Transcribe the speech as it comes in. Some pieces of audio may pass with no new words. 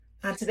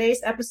On today's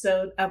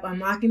episode of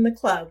Unlocking the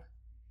Club,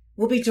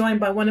 we'll be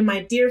joined by one of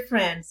my dear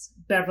friends,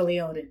 Beverly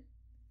Oden.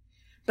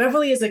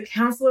 Beverly is a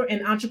counselor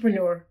and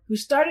entrepreneur who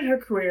started her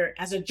career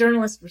as a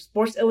journalist for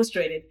Sports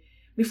Illustrated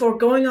before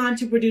going on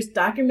to produce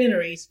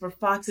documentaries for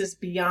Fox's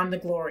Beyond the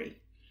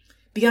Glory.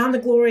 Beyond the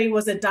Glory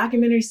was a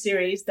documentary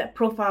series that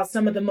profiled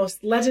some of the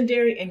most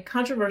legendary and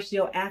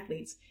controversial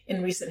athletes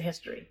in recent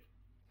history.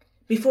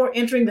 Before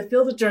entering the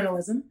field of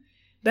journalism,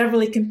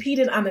 Beverly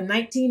competed on the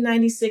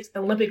 1996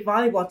 Olympic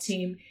volleyball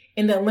team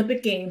in the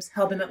Olympic Games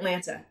held in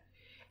Atlanta,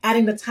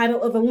 adding the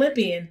title of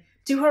Olympian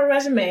to her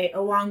resume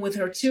along with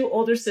her two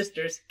older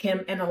sisters,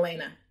 Kim and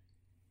Elena.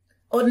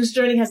 Oden's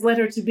journey has led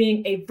her to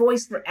being a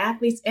voice for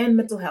athletes and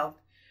mental health,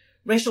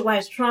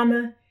 racialized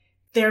trauma,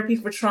 therapy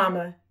for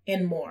trauma,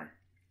 and more.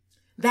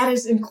 That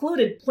has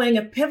included playing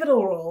a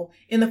pivotal role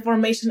in the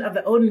formation of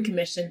the Oden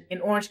Commission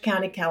in Orange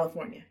County,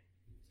 California.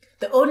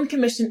 The Oden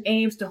Commission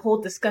aims to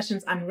hold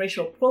discussions on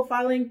racial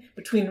profiling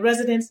between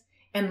residents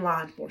and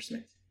law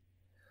enforcement.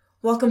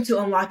 Welcome to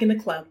Unlocking the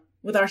Club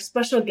with our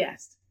special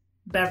guest,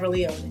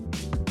 Beverly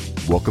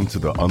Oden. Welcome to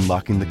the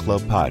Unlocking the Club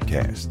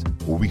podcast,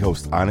 where we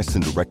host honest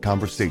and direct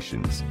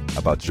conversations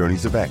about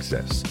journeys of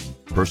access,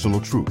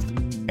 personal truth,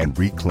 and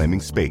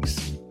reclaiming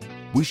space.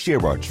 We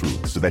share our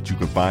truth so that you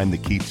can find the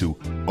key to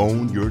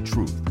own your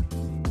truth,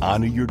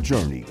 honor your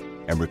journey,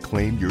 and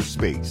reclaim your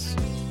space.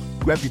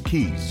 Grab your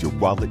keys, your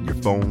wallet, your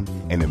phone,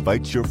 and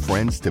invite your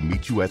friends to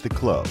meet you at the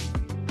club.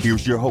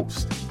 Here's your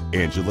host,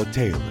 Angela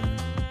Taylor.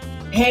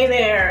 Hey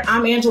there,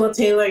 I'm Angela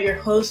Taylor, your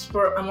host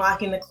for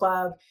Unlocking the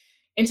Club.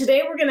 And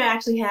today we're going to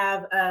actually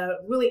have a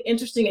really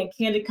interesting and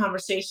candid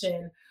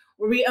conversation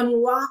where we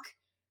unlock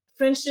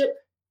friendship,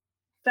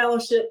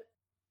 fellowship,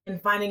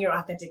 and finding your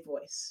authentic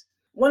voice.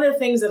 One of the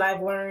things that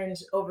I've learned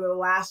over the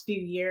last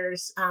few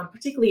years,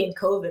 particularly in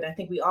COVID, I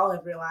think we all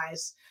have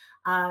realized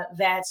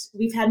that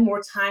we've had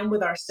more time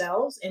with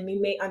ourselves and we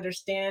may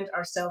understand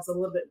ourselves a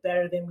little bit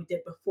better than we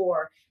did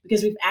before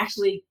because we've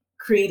actually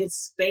created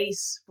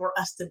space for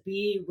us to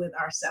be with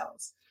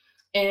ourselves.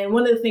 And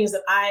one of the things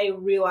that I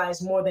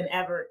realize more than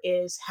ever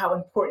is how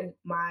important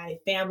my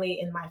family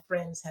and my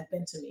friends have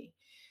been to me.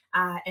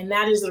 And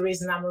that is the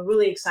reason I'm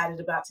really excited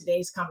about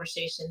today's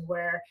conversation,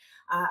 where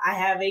I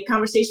have a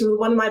conversation with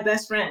one of my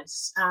best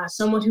friends,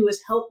 someone who has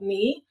helped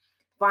me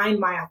find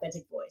my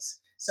authentic voice,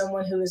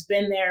 someone who has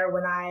been there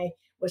when I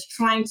was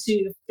trying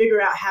to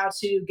figure out how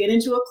to get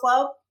into a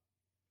club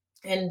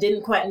and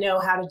didn't quite know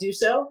how to do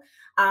so,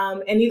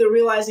 and either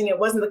realizing it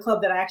wasn't the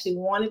club that I actually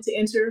wanted to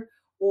enter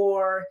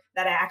or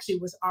that I actually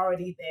was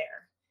already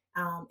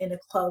there in a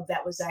club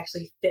that was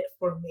actually fit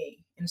for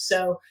me. And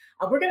so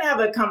we're going to have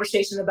a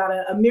conversation about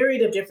a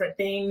myriad of different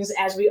things,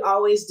 as we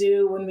always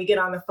do when we get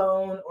on the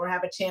phone or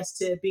have a chance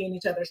to be in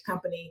each other's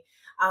company.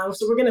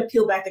 So we're going to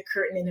peel back the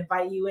curtain and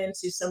invite you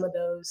into some of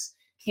those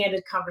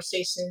candid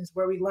conversations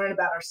where we learn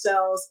about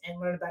ourselves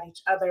and learn about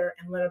each other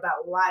and learn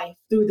about life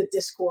through the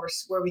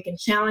discourse, where we can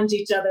challenge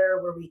each other,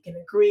 where we can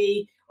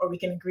agree or we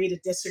can agree to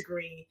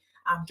disagree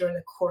during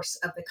the course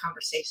of the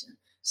conversation.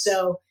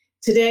 So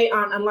today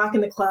on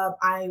Unlocking the Club,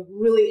 I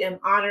really am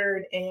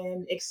honored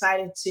and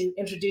excited to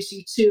introduce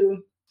you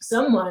to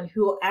someone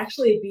who will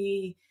actually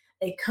be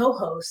a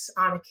co-host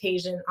on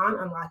occasion on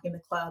Unlocking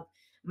the Club,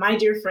 my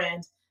dear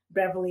friend,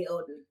 Beverly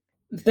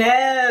Oden.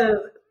 Bev,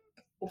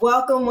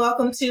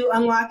 welcome to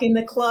Unlocking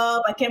the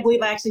Club. I can't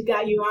believe I actually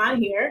got you on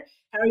here.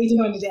 How are you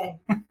doing today?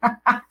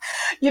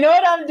 You know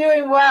what? I'm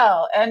doing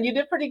well. And you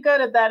did pretty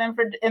good at that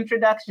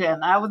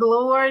introduction. I was a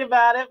little worried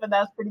about it, but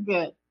that's pretty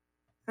good.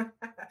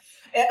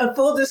 A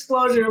full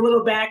disclosure, a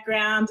little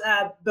background.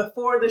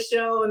 Before the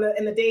show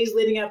and the days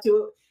leading up to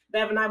it,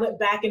 Bev and I went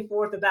back and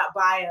forth about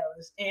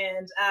bios.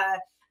 And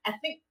I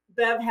think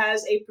Bev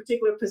has a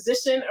particular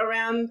position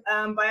around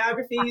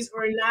biographies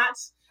or not,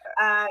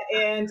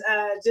 and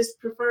just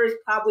prefers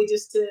probably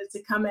just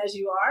to come as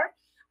you are.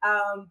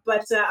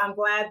 But I'm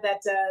glad that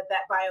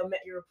that bio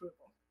met your approval.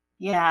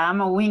 Yeah, I'm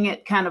a wing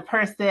it kind of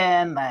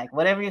person, like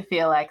whatever you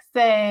feel like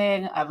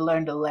saying. I've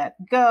learned to let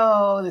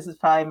go. This is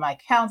probably my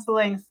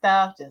counseling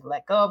stuff. Just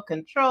let go of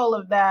control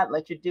of that.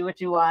 Let you do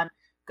what you want.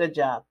 Good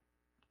job.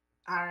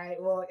 All right.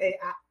 Well,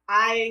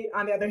 I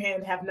on the other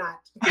hand, have not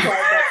quite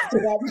got to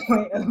that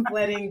point of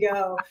letting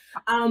go.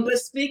 But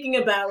speaking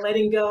about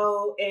letting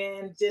go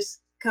and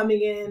just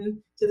coming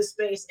in to the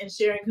space and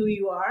sharing who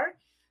you are,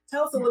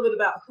 tell us a little bit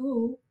about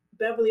who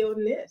Beverly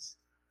Oden is.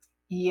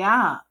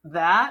 Yeah,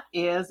 that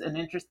is an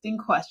interesting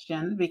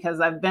question because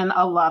I've been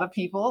a lot of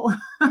people.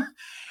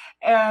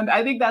 And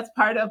I think that's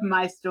part of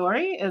my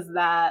story is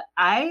that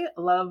I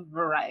love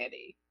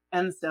variety.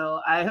 And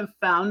so I have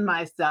found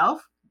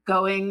myself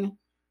going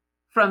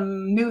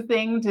from new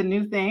thing to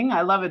new thing.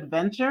 I love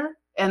adventure.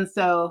 And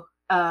so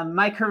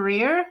my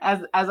career,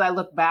 as I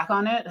look back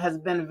on it, has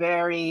been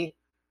very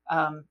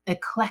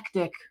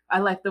eclectic. I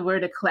like the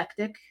word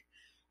eclectic.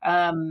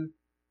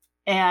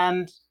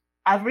 And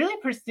I've really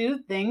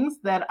pursued things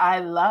that I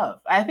love.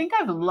 I think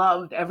I've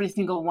loved every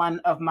single one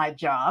of my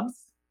jobs,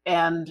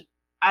 and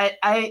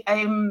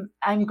I'm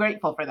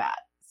grateful for that.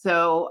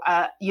 So,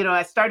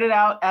 I started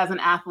out as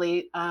an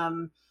athlete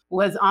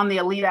was on the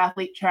elite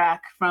athlete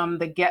track from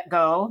the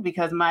get-go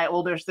because my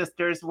older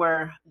sisters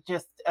were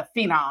just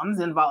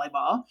phenoms in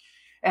volleyball.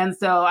 And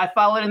so I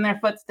followed in their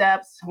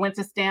footsteps, went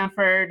to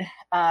Stanford,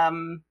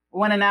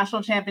 won a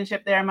national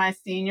championship there my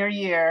senior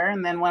year,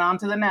 and then went on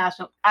to the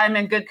national. I'm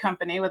in good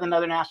company with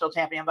another national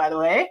champion, by the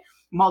way,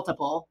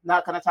 multiple,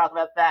 not going to talk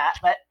about that.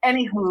 But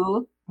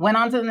anywho, went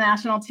on to the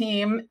national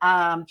team,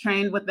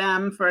 trained with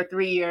them for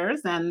 3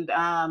 years and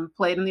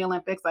played in the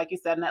Olympics, like you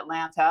said, in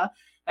Atlanta.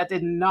 That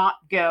did not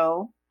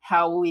go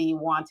how we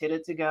wanted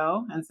it to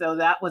go. And so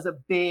that was a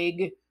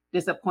big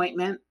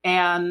disappointment.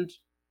 And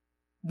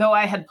though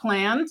I had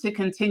planned to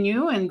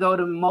continue and go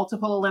to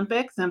multiple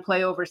Olympics and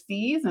play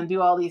overseas and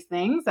do all these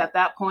things, at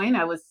that point,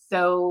 I was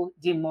so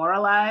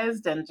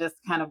demoralized and just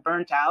kind of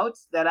burnt out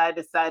that I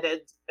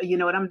decided, you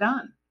know what, I'm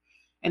done.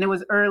 And it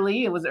was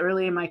early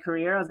in my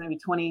career. I was maybe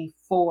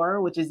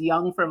 24, which is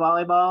young for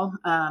volleyball.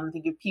 I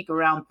think you peak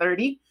around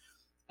 30.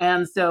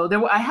 And so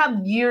I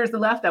had years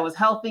left. I was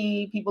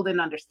healthy. People didn't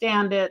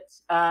understand it.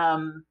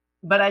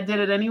 But I did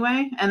it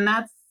anyway. And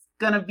that's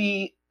going to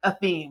be a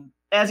theme,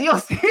 as you'll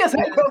see as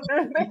I go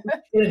through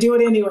this. Do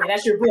it anyway.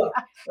 That's your book,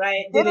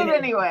 right? Did it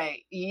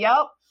anyway.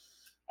 Yep.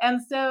 And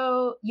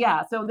so,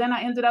 yeah, so then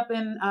I ended up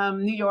in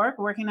New York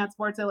working at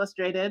Sports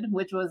Illustrated,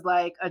 which was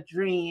like a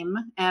dream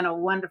and a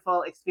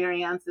wonderful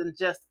experience, and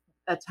just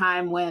a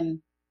time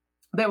when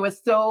there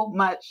was so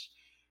much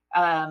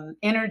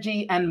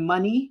energy and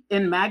money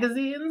in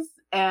magazines.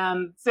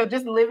 And so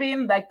just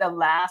living like the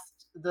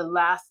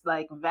last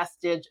like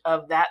vestige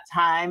of that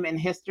time in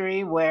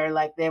history where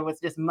like there was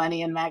just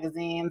money in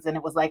magazines and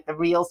it was like the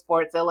real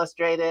Sports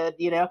Illustrated,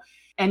 you know,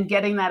 and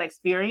getting that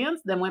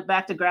experience. Then went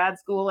back to grad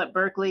school at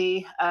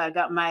Berkeley,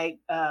 got my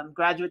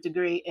graduate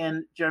degree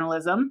in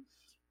journalism,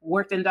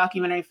 worked in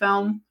documentary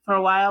film for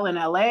a while in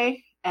LA,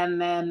 and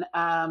then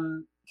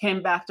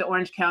came back to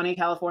Orange County,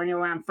 California,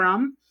 where I'm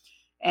from.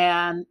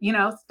 And, you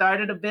know,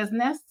 started a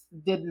business,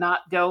 did not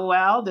go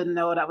well, didn't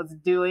know what I was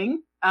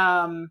doing.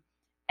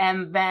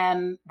 And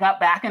then got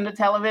back into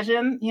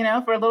television, you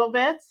know, for a little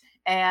bit.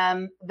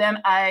 And then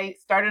I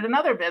started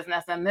another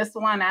business. And this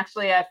one,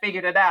 actually, I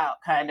figured it out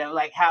kind of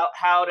like how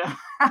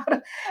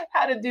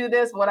to do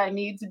this, what I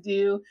need to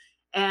do.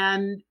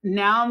 And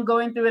now I'm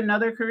going through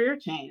another career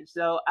change.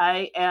 So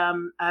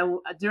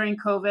during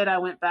COVID, I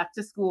went back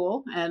to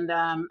school, and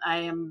I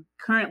am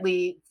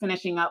currently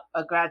finishing up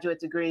a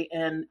graduate degree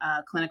in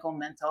clinical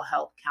mental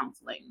health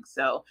counseling.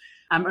 So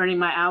I'm earning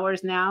my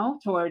hours now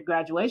toward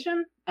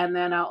graduation, and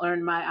then I'll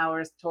earn my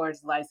hours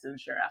towards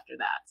licensure after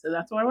that. So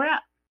that's where we're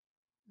at.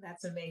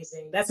 That's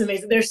amazing. That's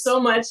amazing. There's so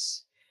much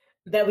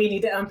that we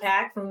need to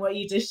unpack from what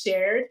you just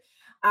shared.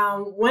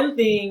 One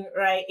thing,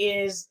 right,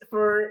 is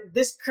for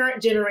this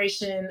current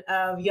generation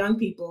of young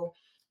people,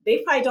 they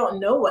probably don't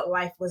know what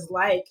life was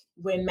like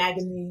when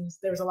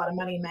there was a lot of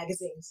money in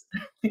magazines.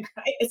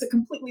 Right? It's a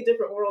completely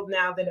different world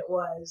now than it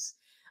was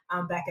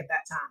back at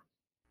that time.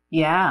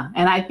 Yeah.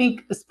 And I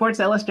think Sports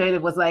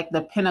Illustrated was like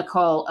the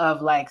pinnacle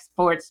of like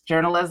sports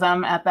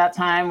journalism at that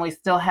time. We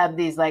still had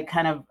these like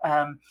kind of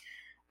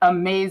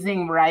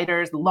amazing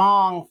writers,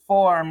 long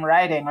form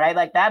writing, right?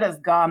 Like that has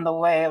gone the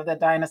way of the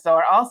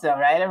dinosaur also,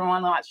 right?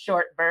 Everyone wants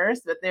short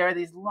bursts, but there are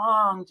these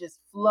long, just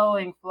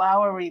flowing,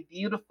 flowery,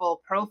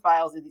 beautiful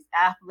profiles of these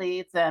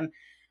athletes, and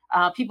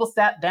people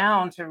sat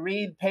down to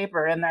read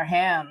paper in their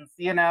hands,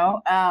 you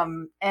know?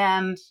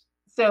 And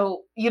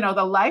so, you know,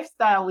 the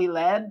lifestyle we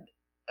led,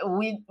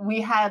 we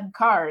had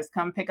cars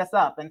come pick us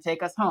up and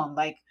take us home.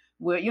 Like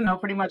we're, you know,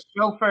 pretty much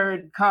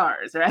chauffeured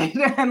cars, right?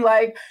 And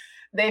like,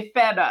 they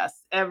fed us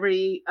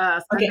every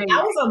Sunday. Okay,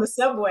 I was on the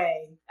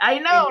subway. I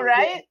know,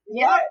 right?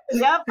 Yep.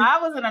 I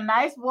was in a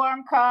nice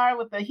warm car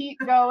with the heat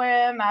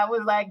going. I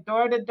was like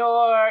door to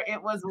door.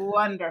 It was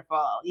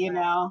wonderful, you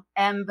know.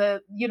 And the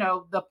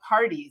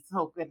parties.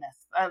 Oh goodness,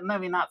 let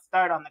me not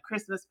start on the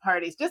Christmas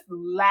parties. Just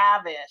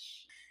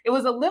lavish. It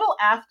was a little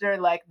after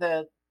like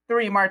the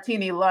 3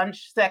 martini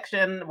lunch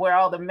section where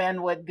all the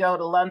men would go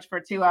to lunch for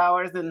 2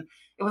 hours, and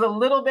it was a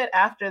little bit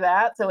after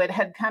that. So it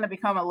had kind of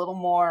become a little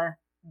more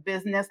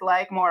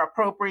business-like, more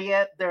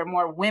appropriate. There are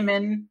more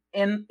women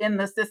in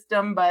the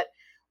system, but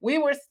we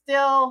were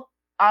still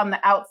on the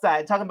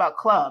outside, talking about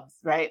clubs,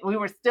 right? We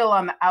were still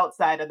on the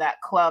outside of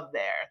that club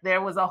there.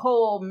 There was a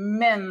whole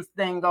men's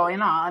thing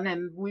going on,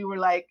 and we were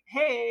like,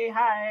 hey,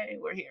 hi,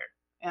 we're here.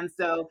 And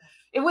so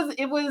it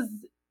was,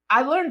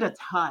 I learned a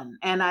ton,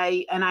 and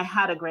I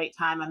had a great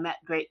time. I met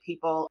great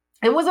people.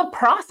 It was a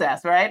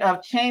process, right,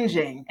 of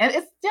changing, and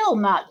it's still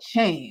not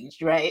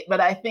changed, right? But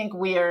I think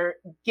we are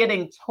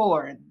getting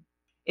toward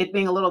it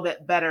being a little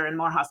bit better and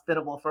more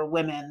hospitable for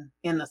women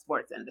in the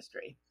sports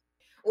industry.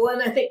 Well,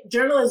 and I think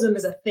journalism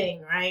is a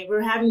thing, right?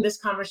 We're having this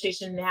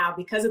conversation now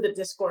because of the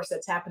discourse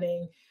that's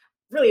happening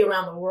really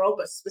around the world,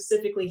 but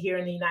specifically here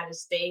in the United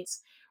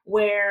States,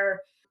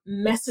 where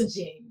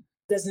messaging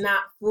does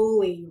not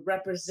fully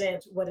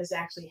represent what is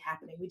actually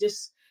happening. We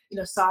just,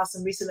 saw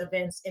some recent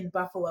events in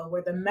Buffalo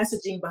where the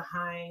messaging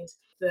behind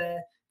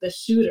the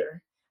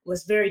shooter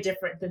was very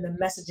different than the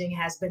messaging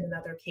has been in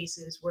other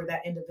cases where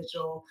that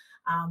individual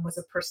was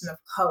a person of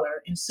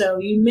color. And so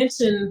you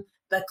mentioned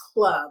the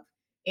club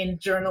in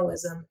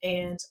journalism,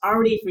 and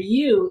already for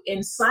you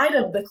inside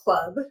of the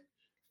club,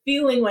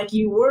 feeling like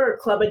you were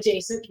club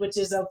adjacent, which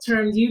is a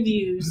term you've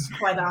used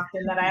quite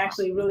often that I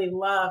actually really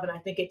love, and I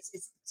think it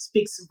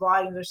speaks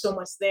volumes. There's so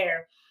much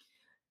there,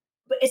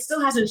 but it still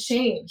hasn't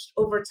changed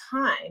over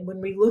time. When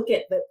we look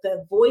at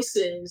the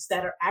voices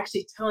that are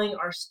actually telling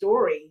our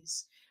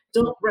stories,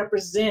 don't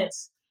represent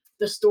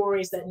the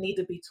stories that need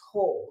to be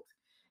told.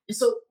 And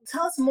so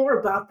tell us more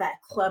about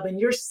that club and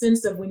your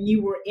sense of when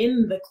you were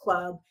in the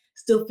club,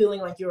 still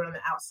feeling like you were on the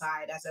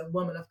outside as a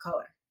woman of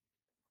color.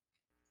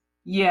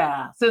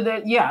 So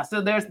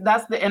there's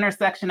that's the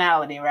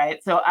intersectionality,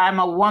 right? So I'm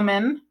a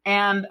woman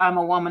and I'm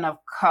a woman of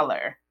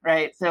color,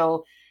 right?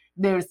 So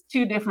there's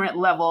two different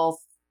levels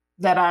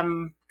that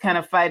I'm kind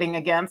of fighting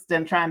against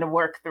and trying to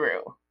work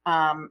through.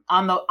 On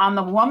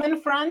the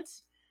woman front,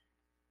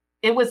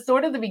 it was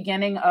sort of the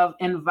beginning of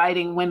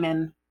inviting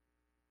women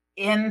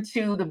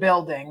into the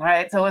building,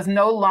 right? So it was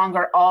no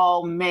longer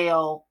all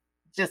male,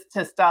 just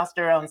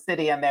testosterone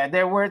city in there.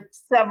 There were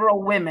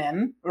several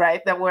women,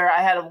 right?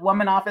 I had a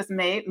woman office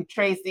mate, and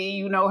Tracy,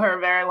 you know her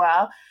very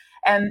well.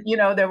 And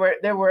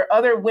there were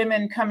other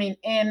women coming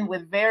in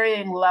with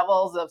varying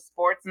levels of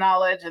sports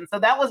knowledge, and so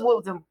that was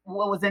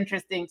what was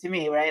interesting to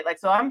me, right? Like,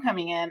 so I'm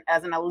coming in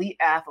as an elite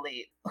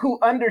athlete who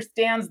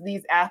understands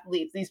these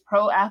athletes, these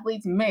pro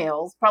athletes,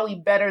 males,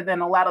 probably better than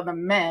a lot of the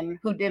men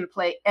who didn't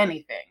play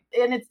anything.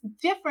 And it's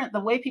different the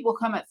way people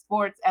come at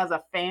sports as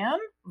a fan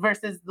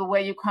versus the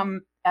way you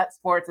come at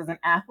sports as an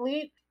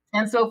athlete.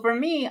 And so for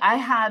me, I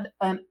had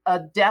a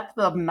depth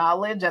of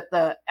knowledge at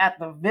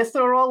the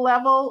visceral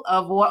level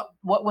of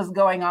what was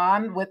going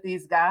on with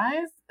these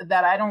guys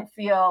that I don't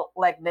feel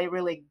like they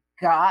really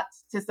got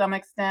to some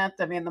extent.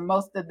 I mean, the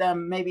most of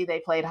them, maybe they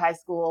played high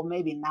school,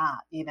 maybe not,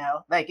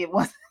 like it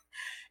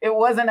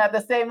wasn't at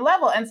the same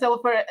level. And so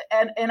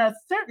in a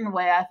certain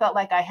way, I felt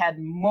like I had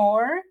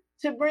more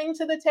to bring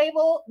to the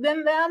table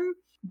than them.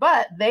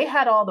 But they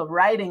had all the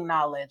writing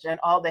knowledge and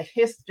all the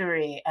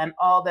history and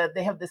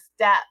they have the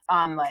stats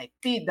on like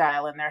speed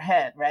dial in their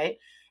head, right?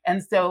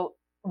 And so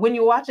when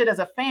you watch it as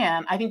a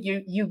fan, I think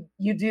you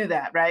do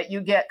that, right?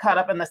 You get caught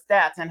up in the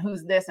stats and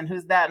who's this and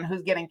who's that and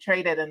who's getting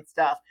traded and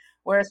stuff.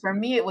 Whereas for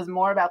me, it was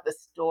more about the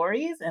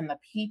stories and the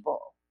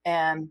people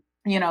and,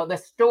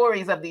 the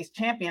stories of these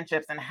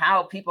championships and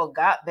how people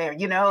got there,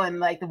 and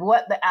like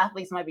what the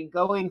athletes might be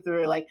going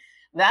through. Like,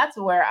 that's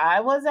where I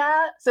was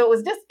at. So it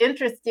was just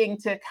interesting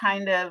to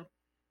kind of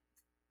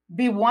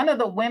be one of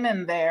the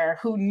women there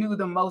who knew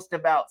the most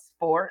about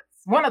sports,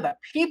 one of the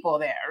people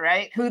there,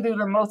 right, who knew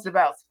the most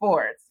about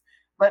sports,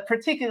 but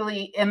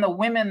particularly in the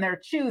women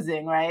they're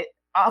choosing, right?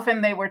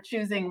 Often they were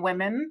choosing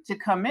women to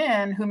come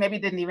in who maybe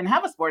didn't even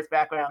have a sports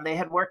background. They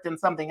had worked in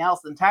something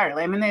else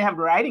entirely. I mean, they have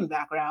a writing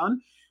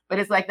background, but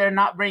it's like they're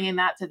not bringing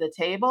that to the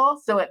table.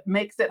 So it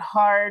makes it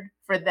hard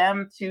for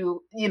them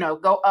to,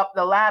 go up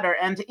the ladder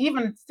and to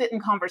even sit in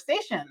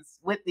conversations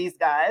with these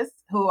guys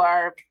who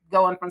are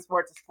going from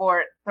sport to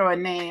sport,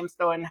 throwing names,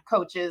 throwing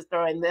coaches,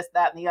 throwing this,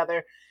 that, and the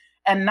other,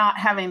 and not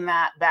having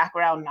that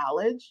background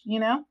knowledge,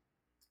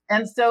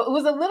 And so it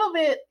was a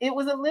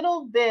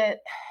little bit,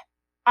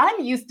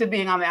 I'm used to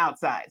being on the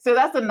outside. So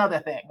that's another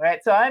thing, right?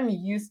 So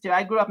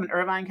I grew up in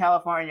Irvine,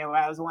 California, where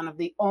I was one of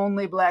the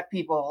only Black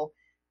people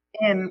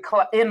in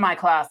my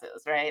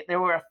classes, right? There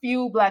were a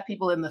few Black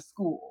people in the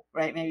school,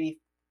 right? Maybe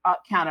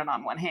counted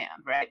on one hand,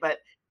 right? But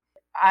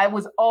I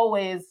was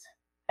always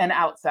an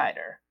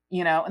outsider,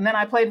 and then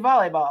I played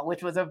volleyball,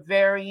 which was a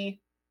very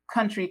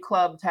country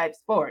club type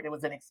sport. It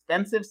was an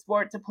expensive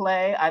sport to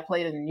play. I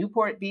played in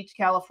Newport Beach,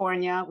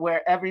 California,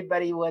 where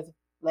everybody was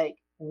like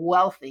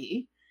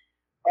wealthy.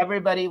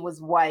 Everybody was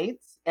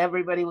white.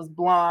 Everybody was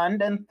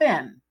blonde and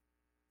thin.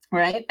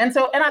 Right. And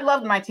I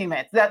loved my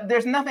teammates. I'm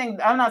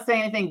not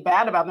saying anything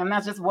bad about them.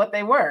 That's just what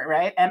they were.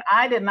 Right. And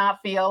I did not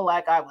feel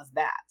like I was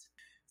that.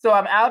 So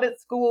I'm out at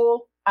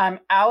school. I'm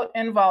out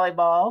in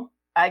volleyball.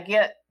 I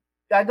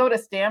go to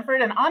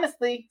Stanford. And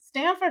honestly,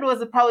 Stanford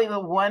was probably the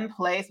one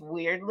place,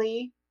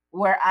 weirdly,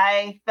 where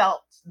I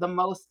felt the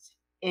most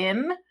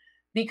in,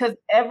 because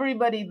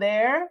everybody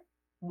there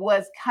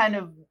was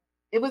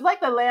it was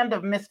like the land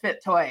of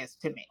misfit toys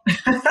to me.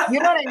 You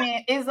know what I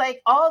mean? It's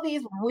like all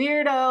these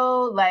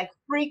weirdo, like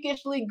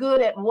freakishly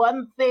good at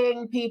one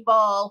thing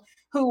people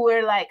who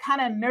were like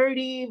kind of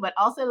nerdy, but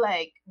also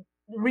like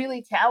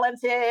really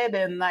talented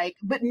and like,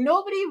 but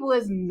nobody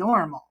was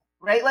normal,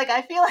 right? Like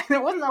I feel like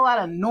there wasn't a lot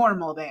of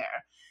normal there.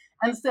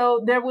 And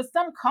so there was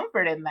some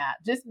comfort in that,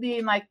 just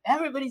being like,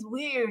 everybody's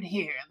weird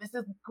here. This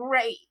is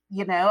great.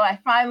 I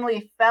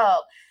finally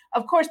felt,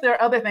 of course, there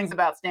are other things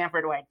about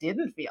Stanford where I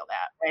didn't feel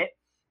that, right?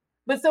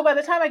 But so by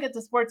the time I get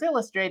to Sports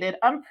Illustrated,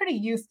 I'm pretty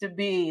used to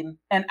being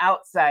an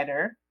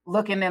outsider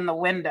looking in the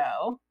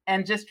window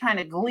and just trying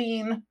to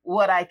glean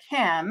what I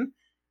can,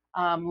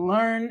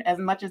 learn as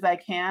much as I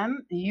can,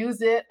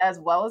 use it as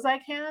well as I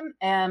can,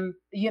 and,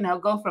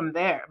 go from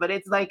there. But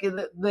it's like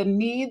the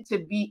need to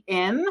be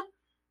in,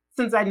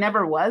 since I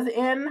never was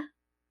in,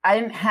 I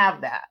didn't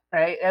have that,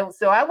 right? And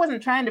so I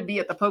wasn't trying to be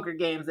at the poker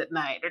games at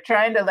night or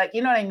trying to, like,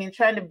 you know what I mean?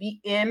 Trying to be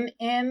in,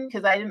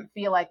 because I didn't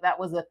feel like that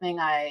was a thing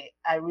I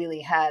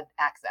really had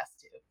access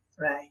to.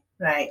 Right,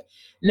 right.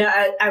 Now,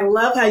 I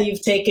love how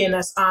you've taken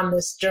us on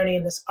this journey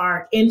and this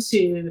arc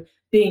into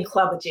being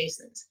club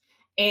adjacent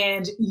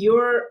and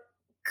your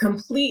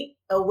complete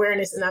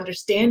awareness and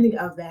understanding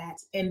of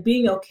that and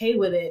being okay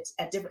with it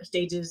at different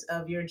stages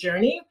of your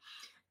journey.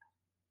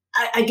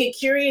 I get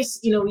curious,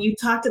 you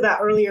talked about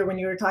earlier when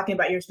you were talking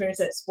about your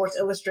experience at Sports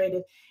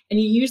Illustrated, and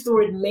you used the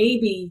word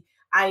maybe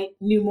I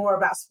knew more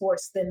about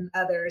sports than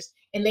others,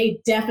 and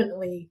they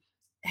definitely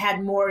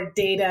had more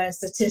data and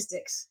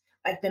statistics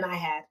like than I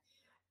had.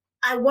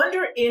 I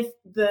wonder if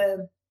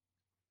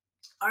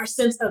our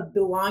sense of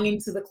belonging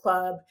to the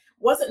club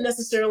wasn't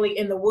necessarily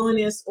in the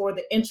willingness or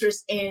the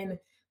interest in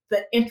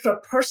the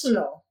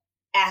intrapersonal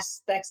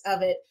aspects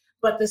of it,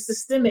 but the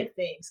systemic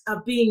things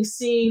of being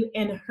seen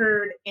and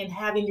heard and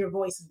having your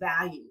voice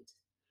valued.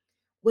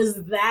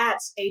 Was that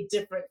a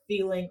different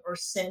feeling or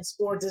sense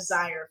or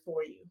desire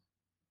for you?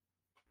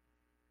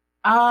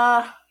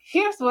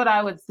 Here's what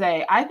I would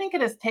say. I think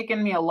it has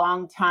taken me a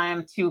long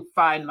time to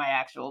find my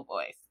actual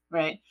voice,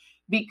 right?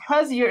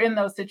 Because you're in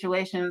those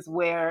situations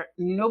where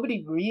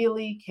nobody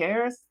really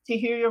cares to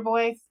hear your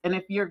voice. And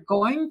if you're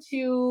going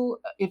to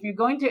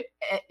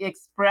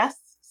express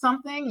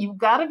something, you've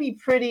got to be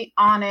pretty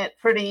on it,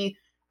 pretty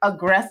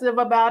aggressive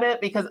about it,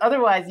 because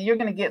otherwise you're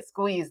going to get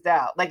squeezed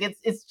out. Like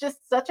it's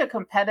just such a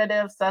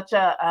competitive, such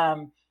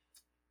a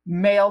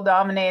male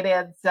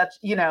dominated,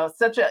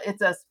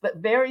 it's a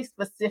very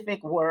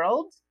specific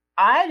world.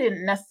 I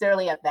didn't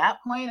necessarily at that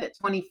point at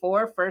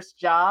 24, first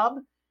job,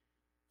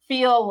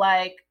 feel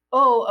like,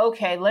 oh,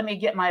 okay, let me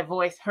get my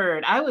voice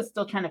heard. I was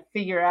still trying to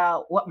figure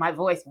out what my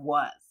voice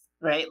was,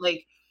 right?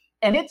 Like,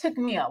 and it took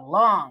me a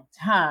long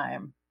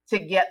time to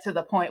get to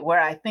the point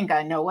where I think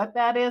I know what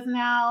that is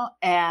now.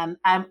 And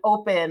I'm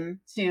open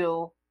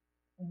to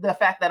the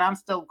fact that I'm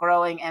still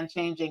growing and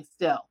changing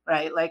still,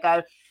 right?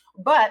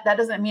 But that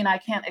doesn't mean I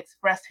can't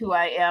express who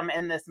I am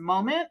in this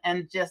moment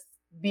and just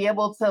be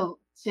able to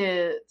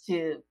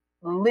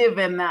live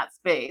in that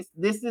space.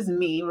 This is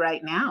me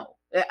right now.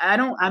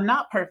 I'm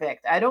not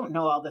perfect. I don't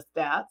know all the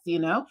stats,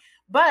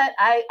 but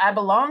I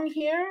belong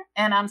here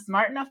and I'm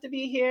smart enough to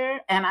be here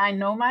and I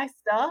know my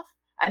stuff.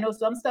 I know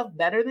some stuff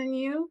better than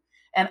you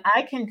and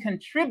I can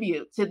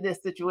contribute to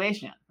this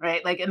situation,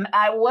 right? Like, and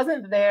I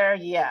wasn't there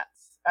yet.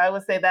 I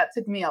would say that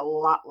took me a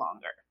lot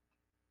longer.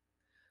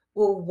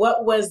 Well,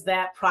 what was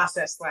that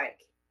process like?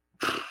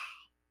 I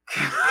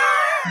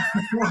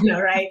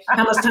know, right?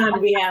 How much time do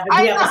we have?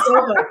 Do we have a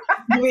sofa?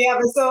 Do we have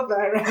a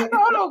sofa? Right?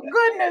 Oh,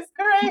 goodness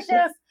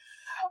gracious.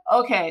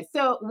 Okay,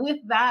 so with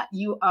that,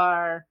 you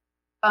are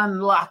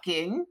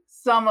unlocking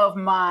some of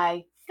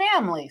my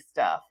family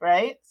stuff,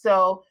 right?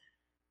 So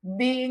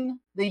being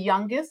the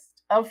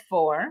youngest of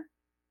 4,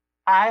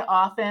 I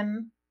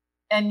often,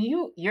 and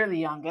you're the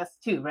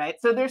youngest too, right?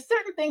 So there's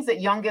certain things that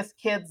youngest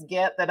kids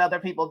get that other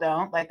people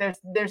don't. Like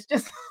there's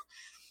just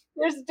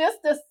there's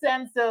just a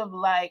sense of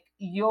like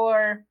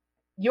you're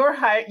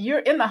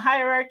in the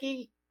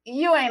hierarchy,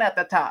 you ain't at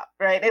the top,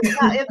 right? It's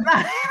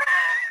not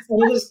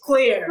So it was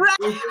clear. Right.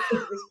 And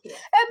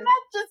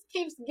that just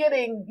keeps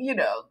getting,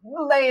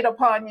 laid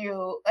upon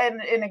you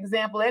an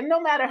example. And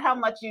no matter how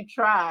much you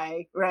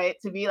try, right,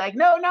 to be like,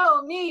 no,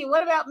 me,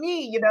 what about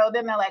me?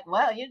 Then they're like,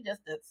 well, you're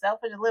just a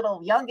selfish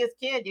little youngest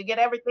kid. You get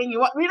everything you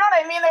want. You know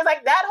what I mean? There's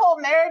like that whole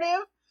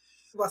narrative.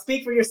 Well,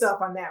 speak for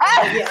yourself on that.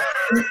 Yeah.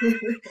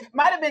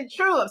 Might have been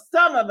true of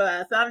some of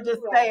us. I'm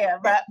just saying.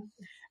 But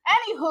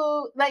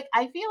anywho, like,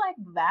 I feel like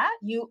that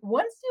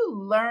once you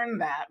learn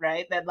that,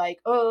 right, that like,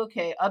 oh,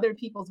 okay, other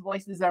people's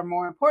voices are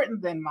more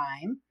important than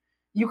mine,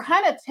 you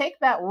kind of take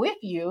that with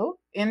you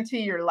into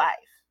your life.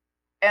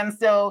 And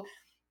so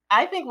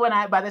I think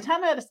by the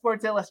time I had a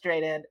Sports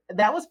Illustrated,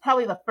 that was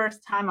probably the first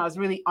time I was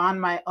really on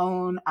my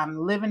own. I'm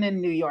living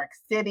in New York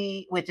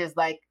City, which is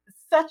like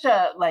such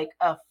a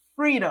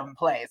freedom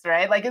place,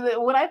 right? Like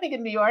when I think of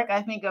New York,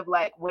 I think of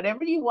like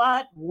whatever you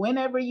want,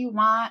 whenever you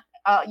want,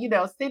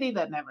 city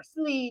that never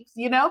sleeps,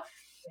 Yeah.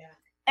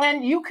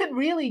 And you could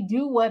really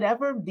do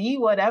whatever, be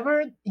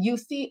whatever. You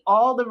see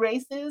all the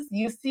races,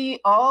 you see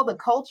all the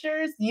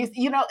cultures,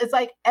 it's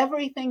like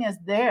everything is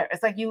there.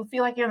 It's like you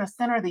feel like you're in the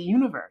center of the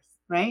universe,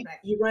 right?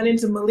 You run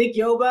into Malik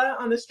Yoba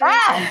on the street.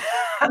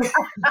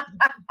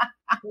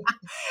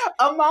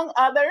 Among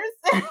others.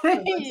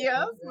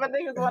 Yes, but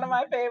he was one of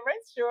my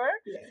favorites, sure.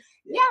 Yes.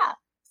 Yeah.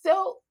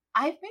 So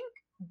I think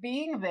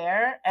being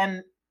there,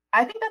 and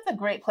I think that's a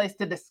great place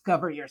to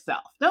discover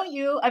yourself, don't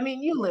you? I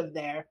mean, you live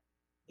there.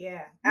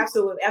 Yeah,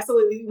 absolutely.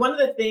 Absolutely. One of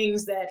the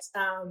things that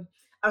I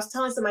was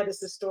telling somebody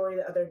this story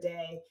the other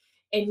day,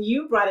 and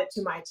you brought it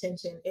to my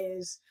attention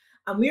is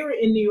we were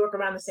in New York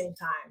around the same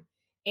time.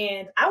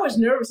 And I was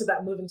nervous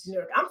about moving to New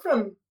York. I'm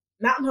from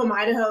Mountain Home,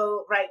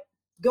 Idaho, right?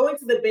 Going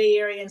to the Bay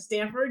Area and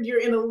Stanford,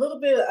 you're in a little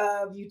bit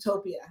of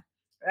utopia,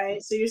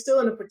 right? So you're still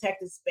in a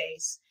protected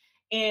space.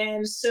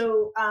 And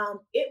so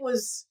it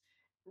was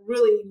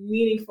really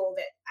meaningful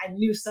that I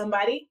knew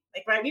somebody.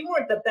 Like, right, we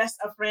weren't the best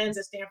of friends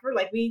at Stanford.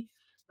 Like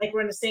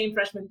we're in the same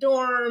freshman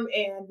dorm,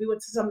 and we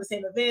went to some of the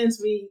same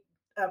events. We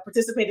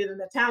participated in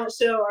the talent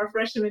show our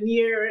freshman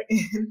year,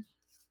 and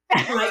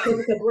like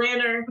Jessica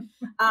Branner.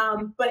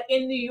 But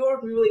in New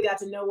York, we really got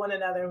to know one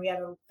another,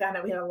 and found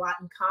out we had a lot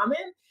in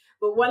common.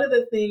 But one of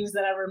the things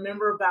that I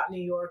remember about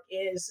New York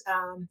is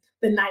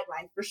the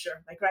nightlife, for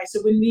sure. Like, right,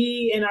 so when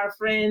me and our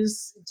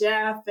friends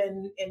Jeff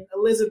and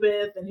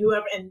Elizabeth and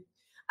whoever and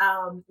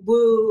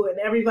Woo and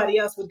everybody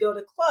else would go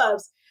to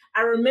clubs,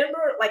 I remember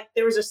like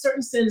there was a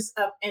certain sense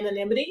of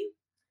anonymity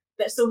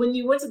that so when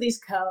you went to these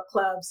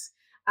clubs,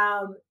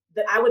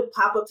 that I would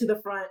pop up to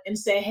the front and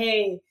say,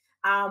 hey,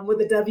 with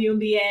the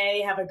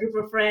WNBA, have a group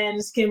of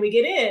friends, can we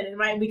get in? And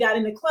right, we got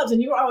into clubs,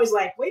 and you were always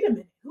like, wait a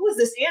minute, who is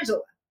this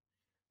Angela?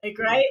 Like,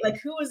 right, like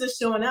who is this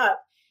showing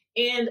up?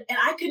 And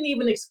I couldn't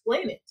even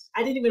explain it.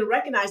 I didn't even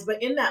recognize,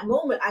 but in that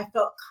moment, I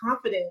felt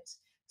confident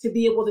to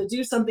be able to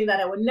do something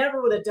that I would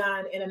have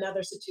done in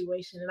another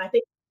situation. And I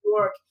think New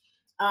York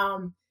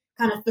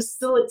kind of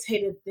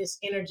facilitated this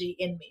energy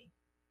in me.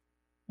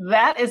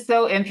 That is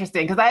so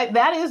interesting because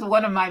that is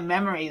one of my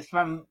memories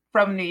from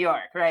New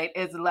York, right?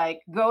 It's like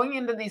going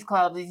into these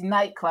clubs, these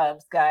nightclubs,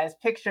 guys.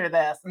 Picture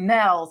this.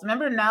 Nels.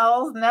 Remember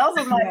Nels? Nels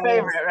was my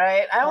favorite,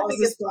 right? I don't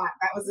think it's spot.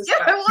 That was the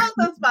spot. It was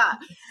the spot.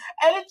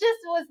 And it just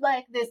was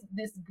like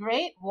this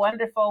great,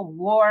 wonderful,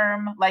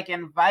 warm, like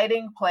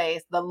inviting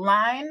place. The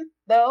line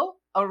though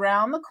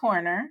around the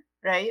corner,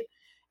 right?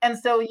 And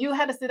so you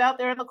had to sit out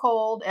there in the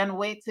cold and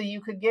wait till you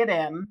could get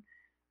in.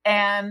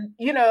 And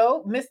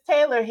Miss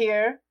Taylor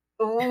here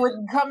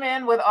would come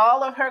in with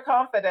all of her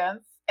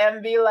confidence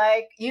and be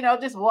like,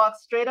 just walk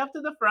straight up to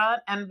the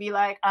front and be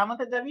like, I'm with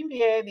the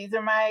WNBA.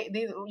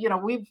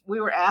 We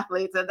were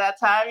athletes at that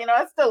time.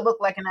 I still look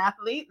like an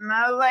athlete. And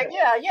I was like,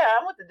 yeah,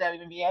 I'm with the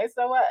WNBA.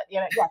 So what?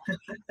 Yeah.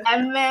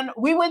 And then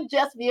we would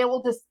just be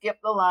able to skip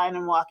the line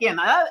and walk in.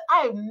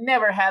 I've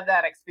never had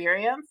that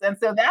experience. And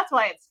so that's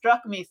why it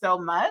struck me so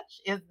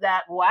much is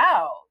that,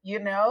 wow,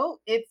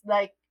 it's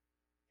like,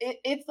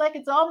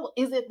 it's almost,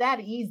 is it that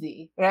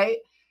easy? Right?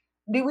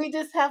 Do we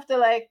just have to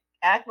like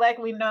act like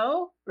we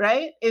know,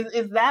 right?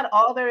 Is that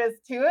all there is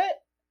to it?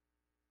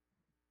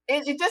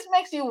 It just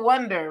makes you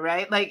wonder,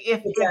 right? Like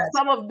if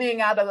some of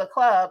being out of the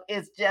club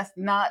is just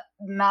not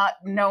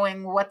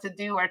knowing what to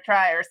do or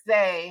try or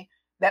say,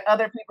 that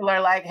other people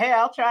are like, hey,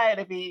 I'll try it.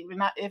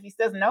 If he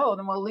says no,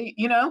 then we'll leave,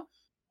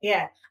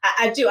 Yeah,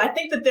 I do. I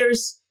think that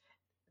there's,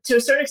 to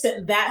a certain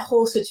extent, that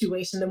whole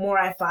situation, the more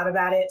I thought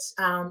about it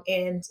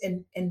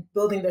and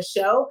building the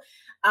show,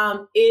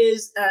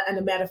 is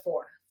a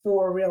metaphor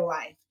for real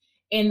life.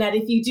 And that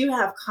if you do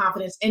have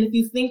confidence and if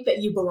you think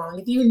that you belong,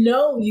 if you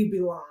know you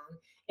belong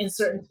in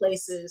certain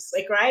places,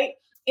 like, right?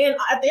 And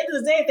at the end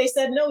of the day, if they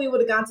said no, we would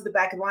have gone to the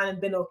back of the line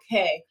and been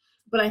okay.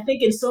 But I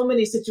think in so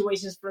many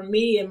situations for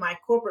me in my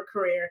corporate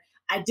career,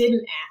 I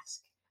didn't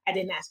ask. I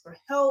didn't ask for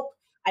help.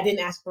 I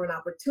didn't ask for an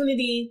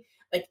opportunity,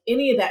 like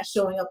any of that,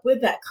 showing up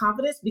with that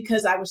confidence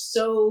because I was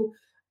so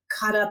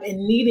caught up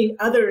in needing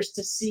others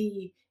to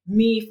see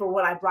me for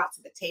what I brought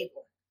to the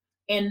table.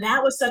 And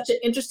that was such an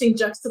interesting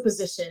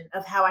juxtaposition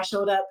of how I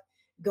showed up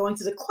going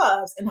to the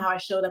clubs and how I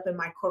showed up in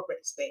my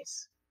corporate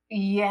space.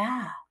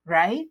 Yeah,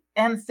 right.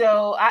 And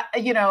so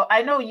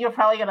I know you're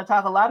probably going to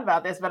talk a lot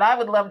about this, but I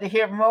would love to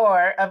hear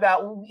more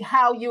about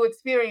how you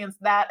experienced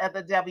that at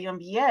the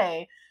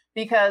WNBA,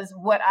 because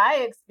what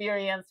I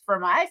experienced for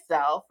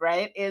myself,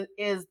 right,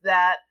 is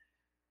that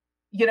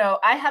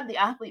I had the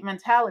athlete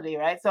mentality,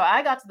 right? So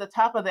I got to the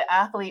top of the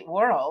athlete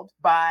world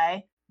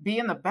by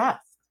being the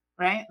best.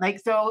 Right? Like,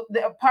 so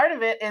the part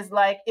of it is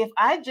like, if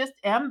I just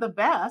am the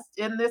best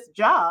in this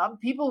job,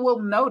 people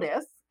will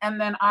notice and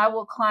then I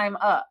will climb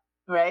up.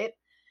 Right?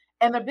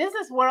 And the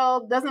business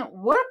world doesn't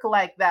work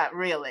like that,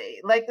 really.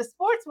 Like the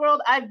sports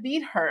world, I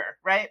beat her,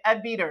 right? I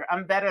beat her.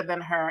 I'm better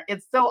than her.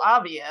 It's so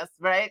obvious,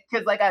 right?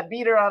 Because like I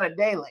beat her on a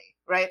daily,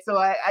 right? So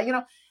I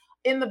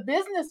in the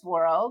business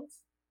world,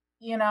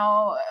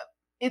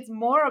 it's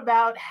more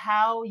about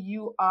how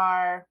you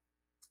are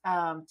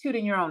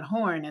tooting your own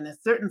horn in a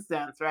certain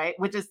sense, right?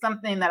 Which is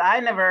something that I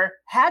never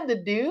had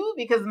to do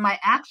because my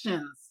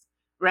actions,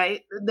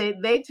 right?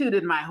 They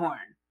tooted my horn,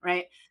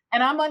 right?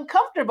 And I'm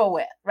uncomfortable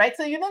with, right?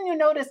 So then you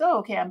notice, oh,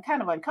 okay, I'm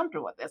kind of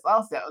uncomfortable with this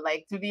also.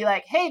 Like to be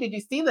like, hey, did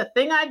you see the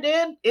thing I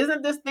did?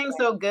 Isn't this thing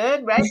so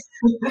good, right?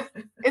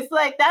 It's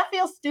like, that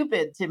feels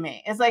stupid to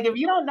me. It's like, if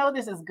you don't know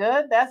this is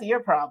good, that's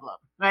your problem,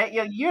 right?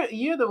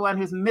 You're the one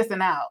who's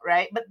missing out,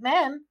 right? But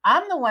then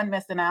I'm the one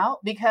missing out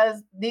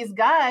because these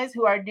guys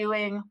who are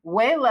doing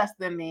way less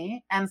than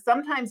me and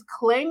sometimes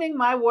claiming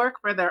my work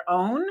for their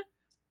own,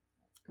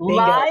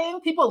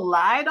 people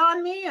lied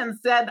on me and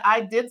said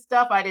I did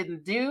stuff I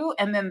didn't do.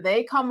 And then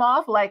they come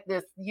off like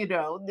this,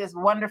 this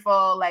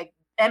wonderful, like,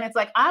 and it's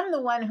like, I'm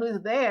the one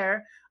who's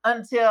there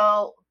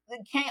until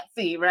can't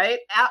see, right?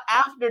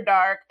 After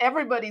dark,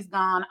 everybody's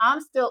gone.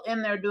 I'm still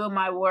in there doing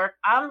my work.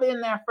 I'm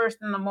in there first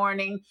in the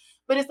morning,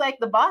 but it's like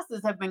the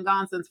bosses have been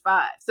gone since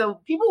 5.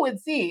 So people would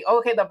see,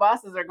 okay, the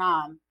bosses are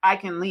gone. I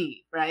can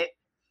leave, right?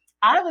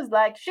 I was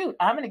like, shoot,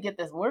 I'm going to get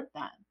this work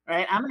done,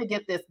 right? I'm going to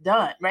get this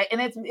done, right?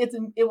 And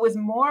it was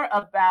more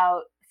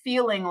about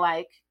feeling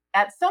like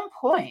at some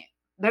point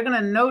they're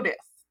going to notice.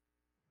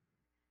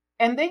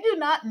 And they do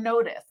not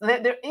notice.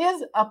 There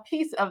is a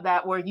piece of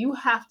that where you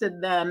have to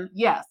then,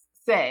 yes,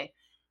 say,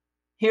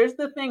 here's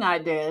the thing I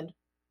did.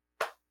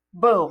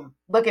 Boom,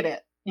 look at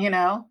it,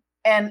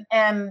 and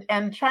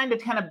trying to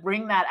kind of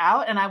bring that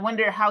out. And I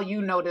wonder how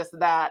you notice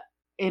that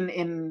in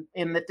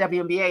the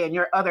WNBA and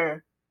your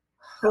other.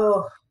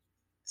 Oh,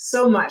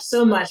 so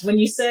much. When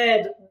you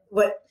said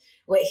what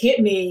hit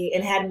me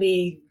and had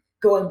me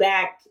going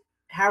back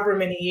however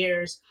many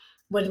years,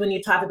 when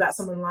you talked about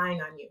someone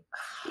lying on you.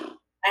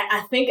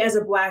 I think as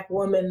a Black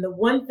woman, the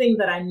one thing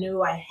that I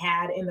knew I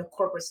had in the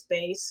corporate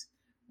space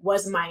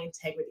was my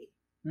integrity.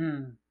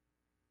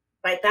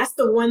 Right? That's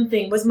the one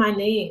thing, was my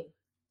name.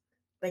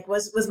 Like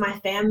was my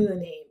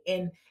family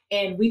name.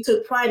 And we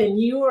took pride, and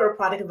you were a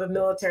product of a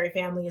military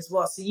family as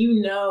well.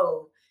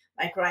 So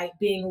like, right,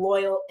 being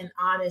loyal and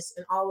honest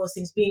and all those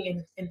things, being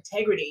in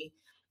integrity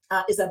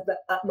is of the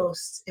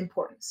utmost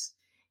importance.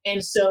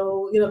 And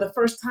so, the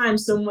first time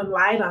someone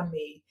lied on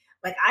me,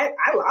 like I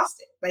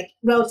lost it, like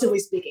relatively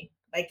speaking.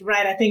 Like,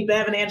 right, I think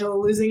Bev and Angela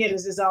losing it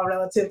is all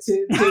relative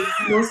to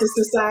most of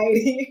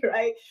society,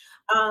 right?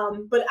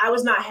 But I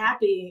was not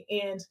happy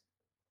and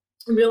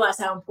realized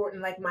how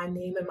important like my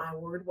name and my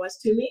word was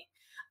to me.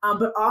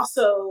 But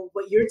also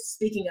what you're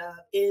speaking of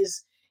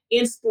is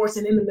in sports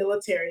and in the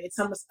military, it's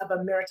almost of a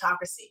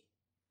meritocracy,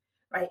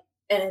 right?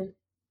 And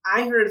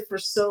I heard for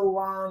so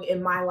long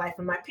in my life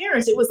from my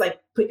parents, it was like,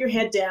 put your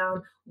head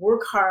down,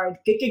 work hard,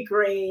 get good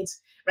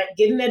grades, right?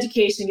 Get an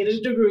education, get a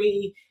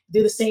degree,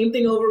 do the same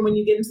thing over when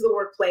you get into the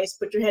workplace,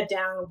 put your head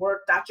down,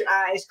 work, dot your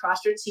I's,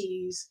 cross your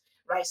T's,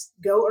 right?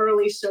 Go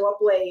early, show up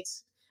late,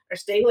 or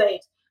stay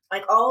late,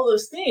 like all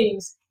those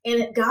things. And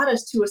it got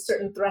us to a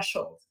certain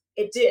threshold.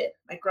 It did,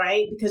 like,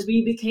 right? Because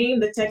we became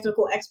the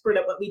technical expert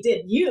at what we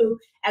did. You,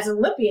 as an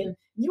Olympian,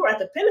 you were at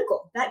the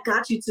pinnacle. That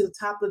got you to the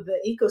top of the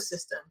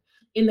ecosystem.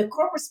 In the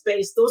corporate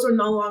space, those are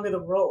no longer the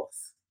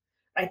roles,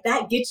 right?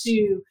 That gets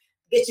you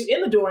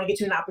in the door and get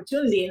you an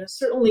opportunity. And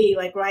certainly,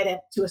 like, right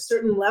to a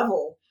certain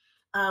level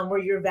where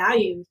you're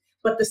valued.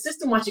 But the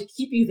system wants to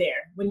keep you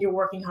there when you're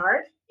working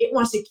hard. It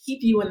wants to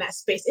keep you in that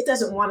space. It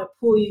doesn't want to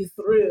pull you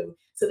through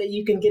so that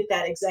you can get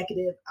that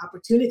executive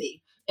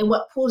opportunity. And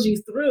what pulls you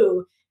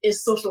through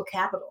is social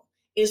capital,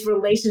 is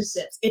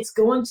relationships. It's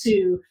going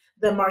to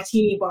the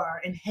martini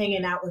bar and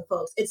hanging out with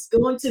folks. It's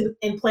going to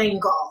and playing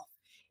golf.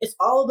 It's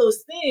all of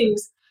those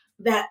things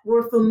that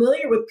we're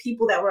familiar with,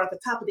 people that were at the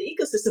top of the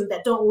ecosystem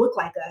that don't look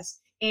like us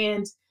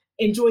and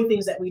enjoy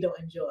things that we don't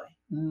enjoy.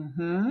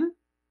 Mm-hmm.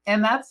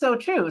 And that's so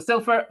true.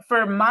 So for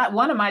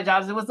one of my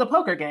jobs, it was the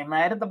poker game,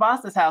 right, at the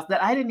boss's house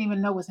that I didn't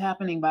even know was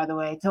happening, by the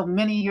way, till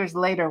many years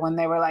later when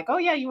they were like, oh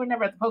yeah, you were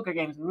never at the poker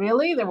games.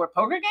 Really? There were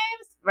poker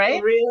games,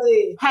 right?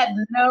 Really? Had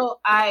no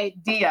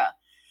idea.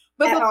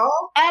 But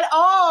at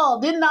all.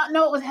 Did not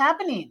know it was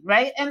happening,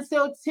 right? And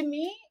so to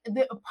me,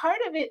 the part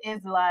of it is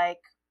like,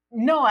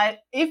 no,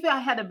 if I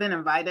had been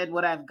invited,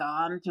 would I have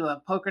gone to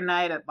a poker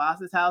night at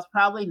boss's house?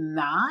 Probably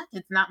not.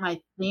 It's not my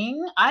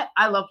thing.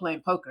 I love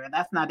playing poker.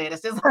 That's not it.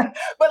 It's just like,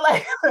 but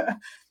like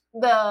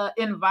the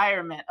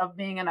environment of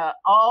being in an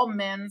all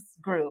men's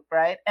group,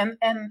 right? And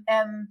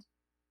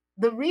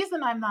the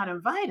reason I'm not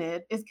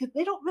invited is because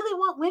they don't really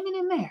want women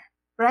in there,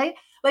 right?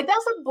 Like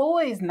that's a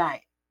boys'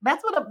 night.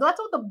 That's what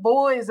the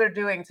boys are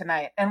doing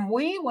tonight. And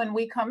when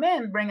we come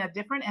in, bring a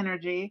different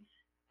energy.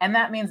 And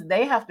that means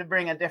they have to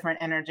bring a different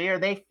energy, or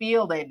they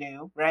feel they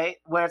do, right?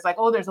 Where it's like,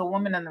 oh, there's a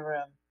woman in the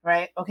room,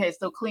 right? Okay,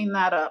 so clean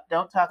that up.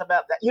 Don't talk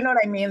about that. You know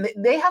what I mean?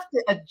 They have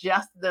to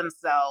adjust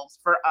themselves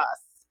for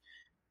us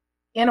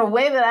in a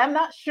way that I'm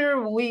not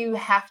sure we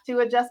have to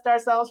adjust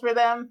ourselves for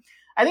them.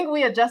 I think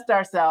we adjust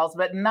ourselves,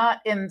 but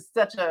not in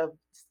such a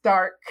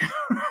stark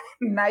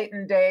night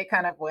and day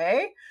kind of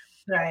way.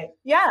 Right.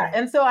 Yeah. Right.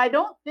 And so I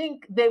don't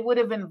think they would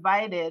have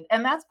invited,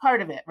 and that's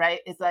part of it, right?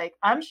 It's like,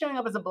 I'm showing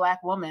up as a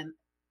Black woman.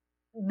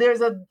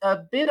 There's a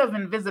bit of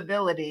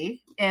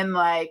invisibility in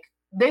like,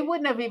 they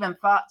wouldn't have even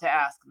thought to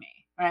ask me,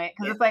 right?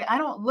 Because it's like, I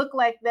don't look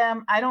like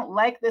them. I don't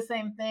like the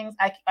same things.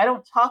 I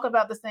don't talk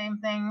about the same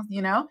things,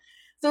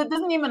 So it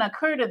doesn't even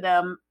occur to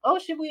them, oh,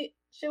 should we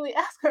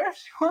ask her if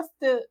she wants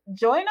to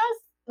join us?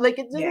 Like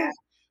it doesn't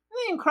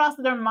even cross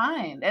their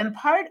mind. And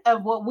part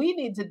of what we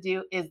need to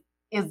do is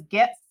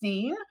get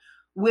seen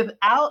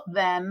without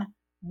then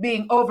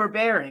being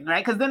overbearing,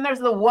 right? Because then there's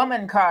the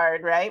woman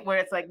card, right? Where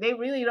it's like, they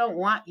really don't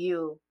want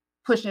you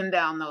pushing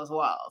down those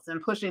walls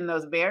and pushing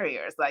those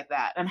barriers like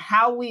that. And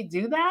how we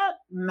do that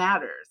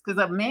matters,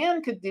 because a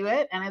man could do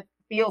it and it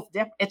feels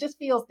different. It just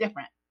feels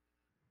different.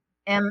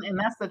 And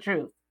that's the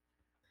truth.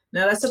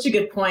 No, that's such a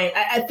good point.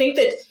 I think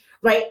that,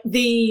 right,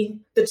 the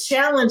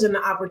challenge and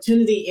the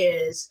opportunity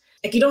is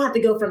like, you don't have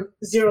to go from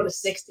 0 to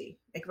 60,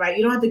 like, right?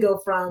 You don't have to go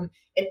from,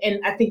 and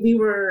I think we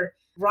were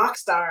rock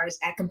stars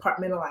at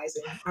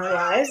compartmentalizing our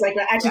lives. Like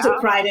I actually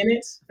took pride in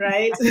it,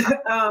 right?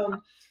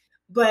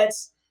 But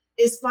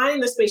it's finding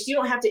the space. You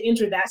don't have to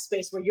enter that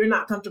space where you're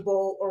not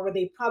comfortable or where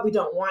they probably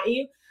don't want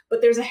you,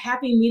 but there's a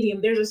happy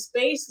medium. There's a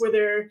space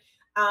where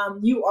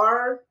you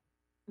are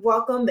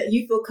welcome, that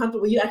you feel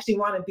comfortable, you actually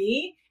want to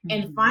be,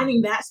 and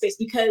finding that space,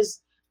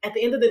 because at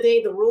the end of the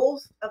day, the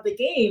rules of the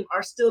game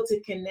are still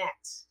to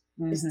connect.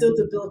 It's still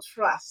to build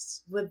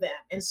trust with them.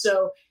 And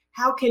so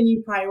how can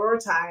you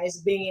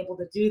prioritize being able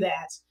to do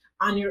that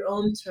on your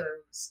own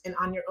terms and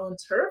on your own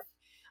turf?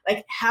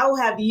 Like, how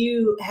have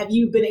you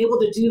been able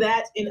to do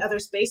that in other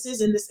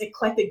spaces in this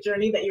eclectic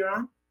journey that you're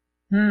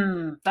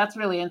on? That's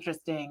really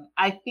interesting.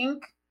 I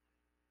think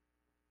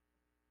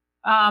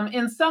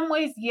in some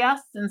ways,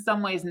 yes, in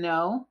some ways,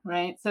 no,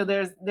 right? So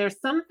there's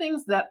some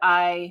things that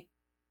I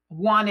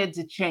wanted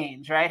to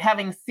change, right?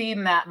 Having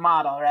seen that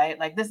model, right?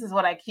 Like, this is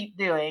what I keep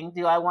doing.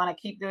 Do I want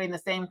to keep doing the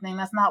same thing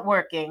that's not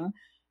working?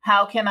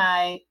 How can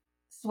I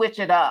switch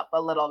it up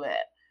a little bit?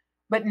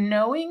 But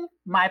knowing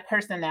my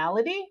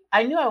personality,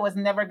 I knew I was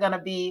never going to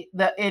be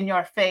the in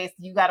your face,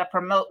 you got to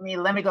promote me,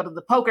 let me go to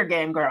the poker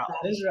game girl.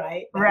 That is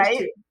right.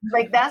 Right?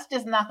 Like, that's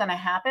just not going to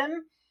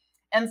happen.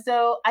 And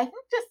so I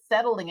think just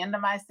settling into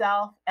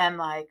myself and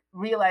like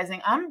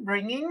realizing I'm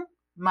bringing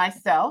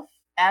myself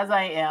as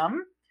I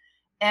am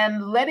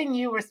and letting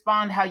you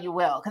respond how you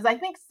will. Because I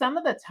think some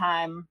of the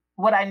time,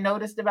 what I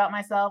noticed about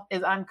myself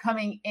is I'm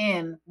coming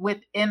in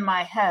within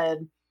my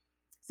head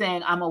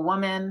saying I'm a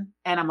woman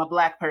and I'm a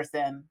Black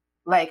person.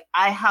 Like,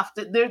 I have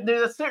to,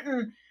 there's a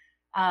certain,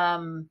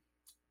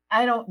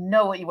 I don't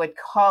know what you would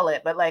call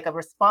it, but like a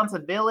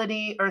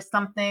responsibility or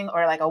something,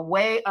 or like a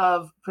way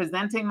of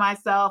presenting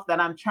myself that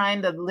I'm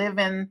trying to live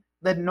in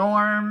the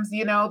norms,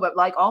 but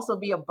like also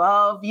be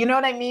above, you know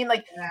what I mean?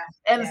 Like,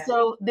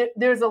 so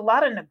there's a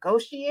lot of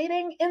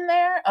negotiating in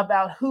there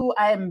about who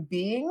I'm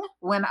being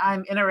when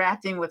I'm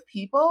interacting with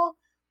people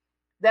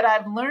that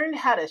I've learned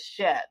how to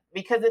shed,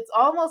 because it's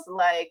almost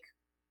like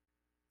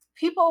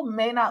people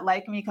may not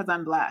like me because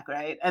I'm Black,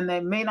 right? And they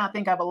may not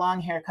think I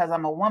belong here because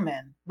I'm a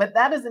woman, but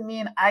that doesn't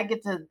mean I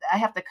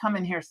have to come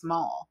in here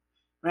small,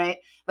 right?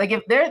 Like,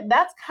 if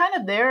that's kind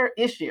of their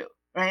issue,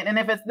 right? And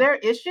if it's their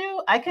issue,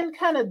 I can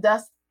kind of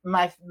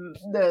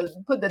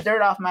put the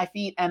dirt off my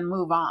feet and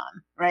move on,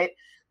 right?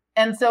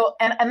 And so,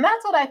 and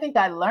that's what I think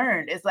I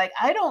learned is like,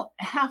 I don't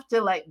have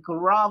to like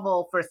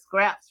grovel for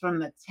scraps from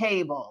the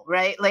table,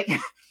 right?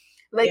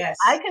 Like, yes.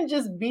 I can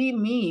just be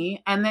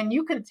me, and then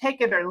you can take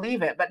it or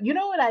leave it. But you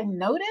know what I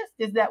noticed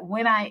is that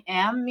when I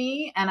am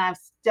me and I've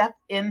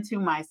stepped into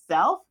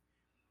myself,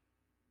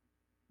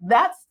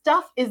 that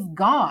stuff is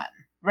gone,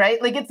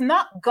 right? Like, it's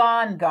not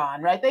gone,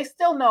 right? They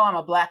still know I'm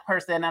a Black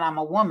person and I'm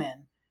a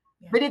woman,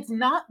 but it's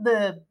not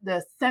the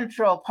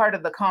central part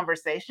of the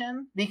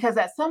conversation, because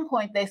at some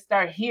point they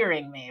start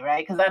hearing me,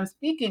 right? Because I'm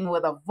speaking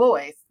with a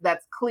voice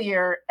that's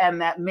clear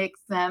and that makes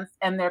sense,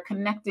 and they're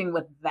connecting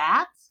with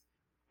that.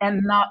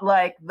 And not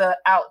like the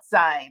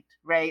outside,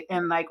 right?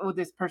 And like, oh,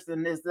 this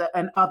person is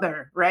an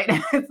other, right?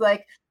 It's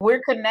like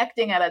we're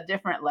connecting at a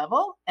different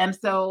level. And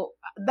so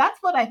that's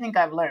what I think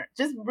I've learned.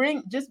 Just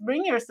bring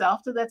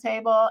yourself to the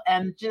table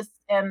and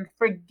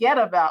forget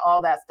about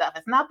all that stuff.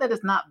 It's not that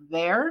it's not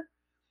there.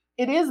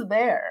 It is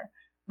there,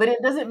 but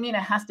it doesn't mean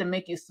it has to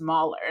make you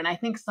smaller. And I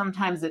think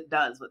sometimes it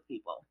does with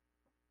people.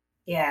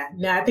 Yeah,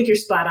 no, I think you're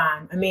spot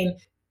on. I mean,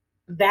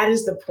 that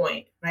is the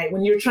point, right?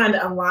 When you're trying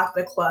to unlock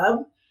the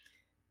club,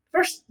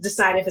 first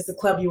decide if it's a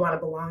club you want to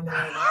belong in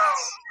or not,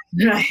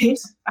 right?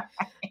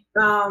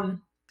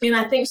 And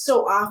I think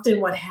so often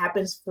what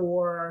happens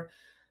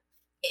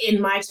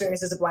in my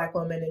experience as a Black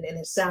woman, and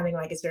it's sounding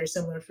like it's very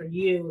similar for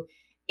you,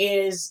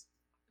 is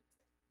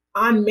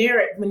on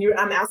merit, when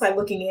I'm outside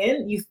looking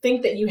in, you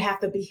think that you have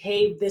to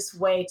behave this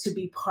way to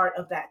be part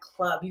of that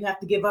club. You have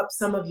to give up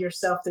some of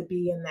yourself to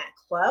be in that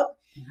club,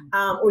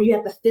 or you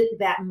have to fit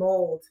that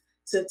mold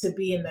to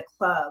be in the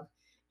club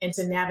and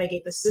to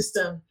navigate the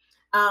system.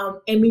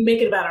 And we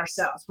make it about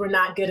ourselves. We're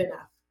not good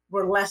enough.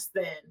 We're less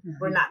than.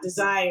 We're not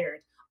desired.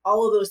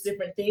 All of those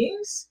different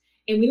things.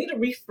 And we need to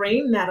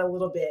reframe that a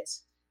little bit,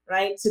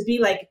 right? To be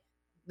like,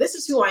 this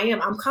is who I am.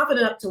 I'm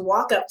confident enough to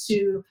walk up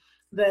to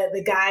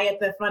the guy at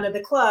the front of the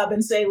club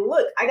and say,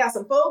 look, I got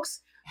some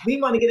folks. We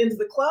want to get into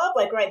the club.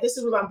 Like, right, this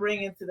is what I'm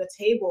bringing to the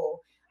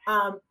table.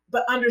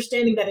 But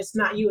understanding that it's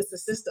not you, it's the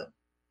system.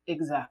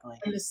 Exactly.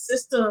 And the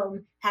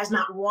system has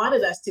not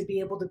wanted us to be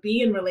able to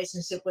be in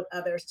relationship with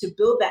others, to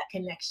build that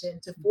connection,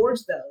 to forge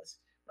those,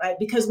 right?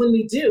 Because when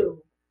we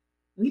do,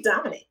 we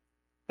dominate.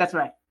 That's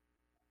right.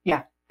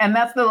 Yeah. And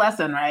that's the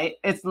lesson, right?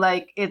 It's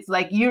like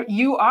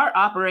you are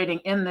operating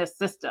in this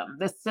system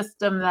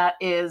that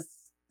is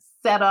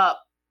set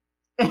up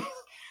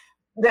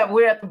that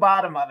we're at the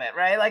bottom of it,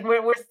 right? Like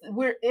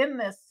we're in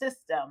this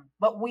system,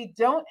 but we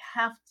don't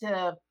have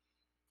to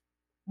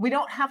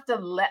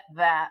let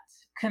that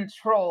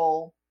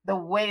control the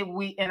way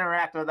we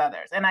interact with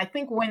others. And I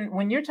think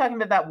when you're talking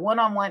about that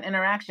one-on-one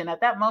interaction,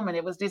 at that moment,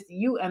 it was just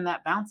you and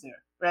that bouncer,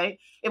 right?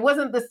 It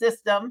wasn't the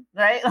system,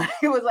 right?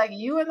 It was like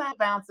you and that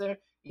bouncer.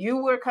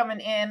 You were coming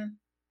in,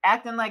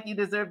 acting like you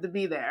deserved to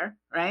be there,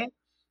 right?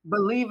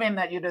 Believing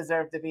that you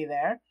deserve to be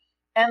there.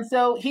 And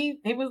so he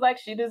was like,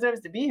 she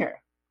deserves to be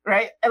here,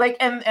 right? Like,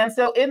 and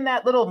so in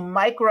that little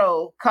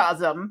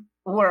microcosm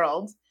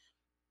world,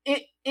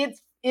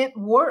 it's it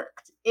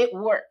worked. It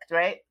worked,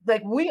 right?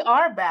 Like we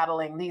are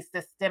battling these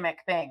systemic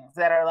things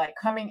that are like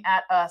coming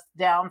at us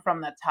down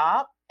from the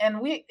top. And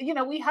we,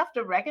 we have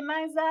to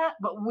recognize that,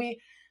 but we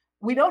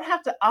don't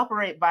have to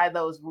operate by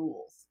those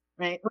rules,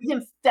 right? We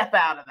can step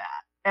out of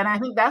that. And I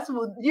think that's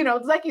what,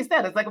 it's like you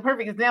said, it's like a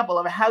perfect example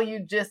of how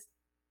you just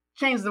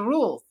change the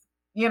rules,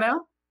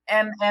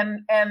 and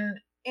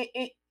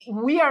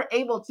we are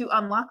able to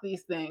unlock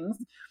these things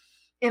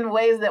in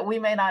ways that we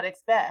may not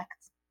expect,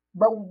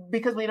 but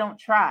because we don't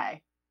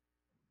try,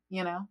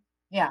 yeah.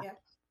 Yeah,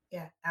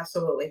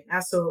 absolutely.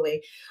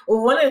 Absolutely.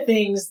 Well, one of the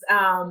things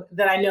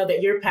that I know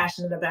that you're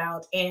passionate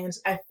about, and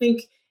I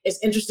think it's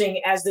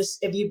interesting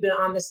if you've been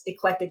on this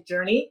eclectic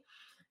journey,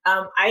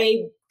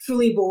 I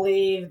truly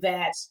believe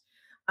that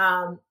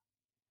um,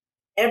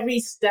 every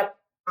step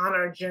on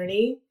our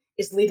journey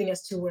is leading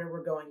us to where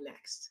we're going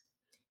next.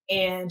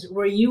 And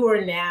where you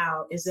are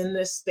now is in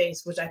this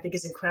space, which I think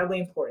is incredibly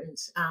important,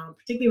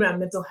 particularly around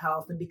mental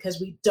health. And because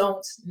we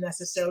don't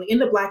necessarily, in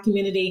the Black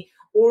community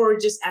or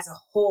just as a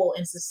whole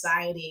in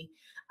society,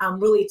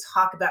 really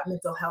talk about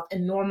mental health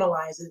and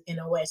normalize it in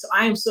a way. So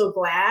I am so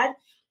glad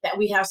that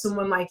we have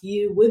someone like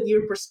you with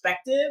your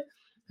perspective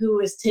who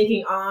is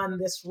taking on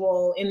this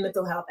role in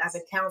mental health as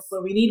a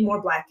counselor. We need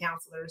more Black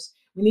counselors.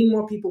 We need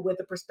more people with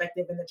the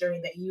perspective and the journey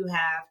that you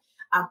have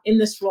in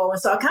this role.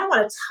 And so I kind of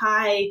want to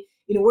tie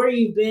where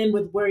you've been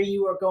with where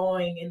you are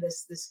going in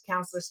this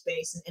counselor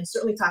space, and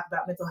certainly talk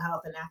about mental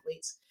health and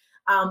athletes.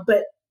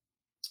 But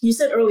you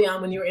said early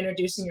on when you were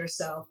introducing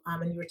yourself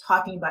and you were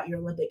talking about your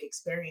Olympic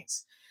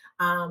experience,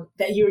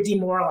 that you were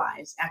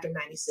demoralized after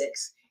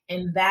 96.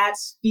 And that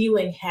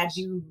feeling had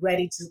you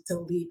ready to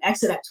leave,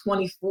 exit at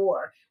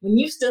 24, when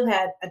you still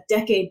had a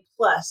decade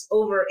plus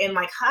over in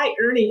like high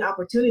earning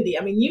opportunity.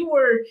 I mean, you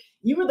were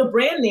the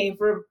brand name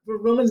for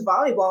women's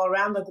volleyball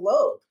around the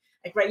globe.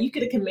 Like, right, you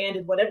could have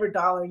commanded whatever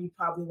dollar you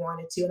probably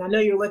wanted to. And I know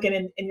you're looking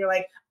and you're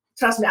like,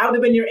 trust me, I would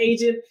have been your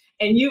agent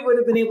and you would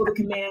have been able to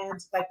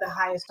command like the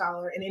highest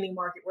dollar in any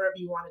market, wherever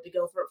you wanted to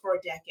go for a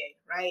decade,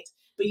 right?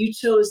 But you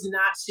chose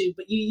not to,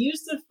 but you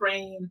used the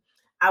frame,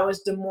 I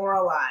was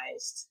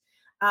demoralized.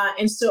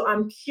 And so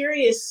I'm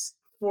curious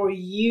for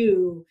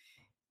you,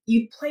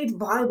 you played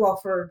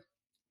volleyball for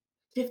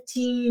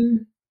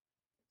 15,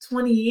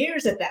 20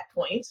 years at that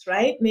point,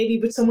 right? Maybe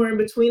but somewhere in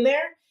between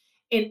there.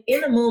 And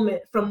in a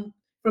moment from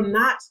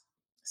not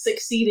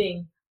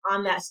succeeding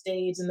on that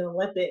stage in the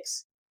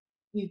Olympics,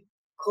 you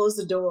closed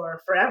the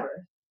door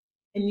forever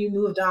and you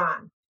moved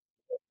on.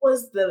 What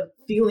was the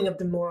feeling of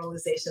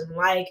demoralization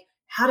like?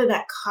 How did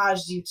that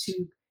cause you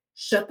to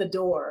shut the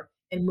door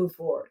and move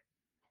forward?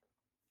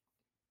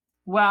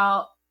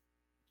 Well,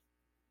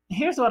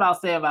 here's what I'll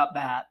say about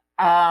that.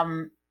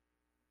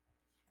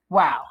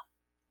 Wow.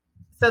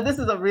 So this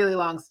is a really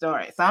long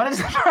story. So I'm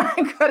just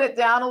trying to cut it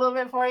down a little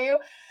bit for you.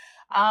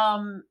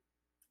 I'm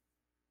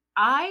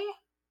a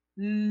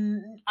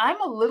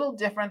little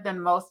different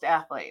than most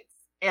athletes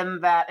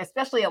in that,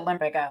 especially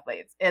Olympic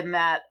athletes, in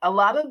that a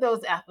lot of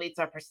those athletes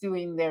are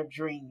pursuing their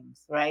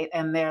dreams, right?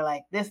 And they're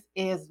like, this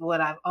is what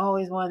I've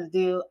always wanted to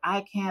do.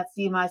 I can't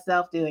see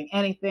myself doing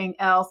anything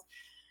else.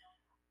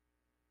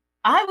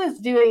 I was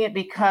doing it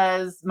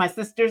because my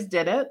sisters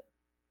did it.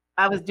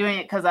 I was doing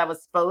it because I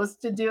was supposed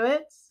to do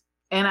it.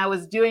 And I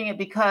was doing it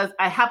because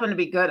I happened to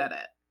be good at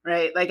it,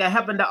 right? Like I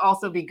happened to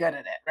also be good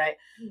at it, right?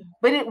 Yeah.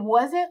 But it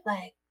wasn't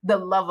like the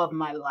love of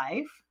my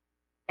life.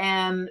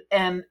 And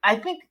I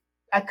think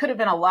I could have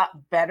been a lot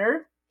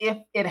better if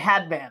it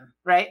had been,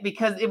 right?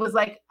 Because it was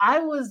like I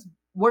was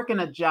working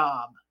a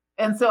job.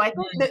 And so I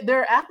think that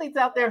there are athletes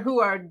out there who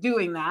are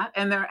doing that.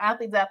 And there are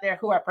athletes out there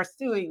who are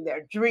pursuing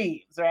their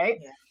dreams, right?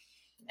 Yeah.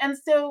 And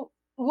so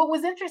what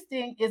was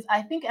interesting is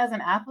I think as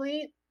an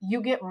athlete,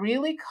 you get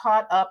really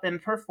caught up in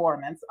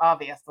performance,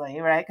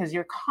 obviously, right? Because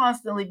you're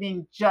constantly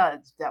being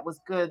judged. That was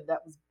good. That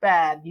was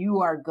bad.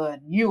 You are good.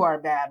 You are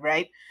bad,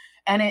 right?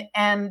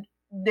 And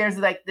there's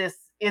like this,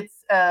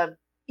 it's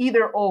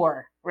either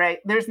or, right?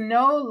 There's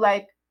no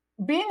like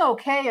being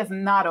okay is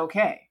not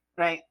okay,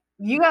 right?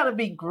 You got to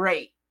be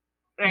great,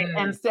 right?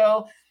 And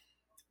so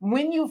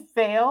when you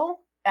fail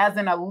as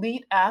an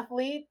elite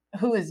athlete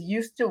who is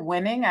used to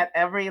winning at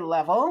every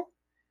level,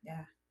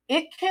 yeah,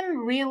 it can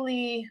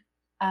really,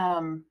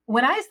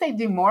 when I say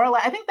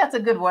demoralize, I think that's a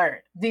good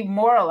word,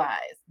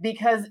 demoralize,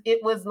 because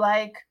it was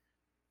like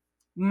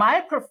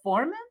my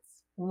performance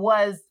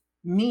was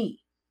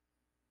me,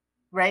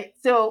 right?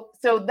 So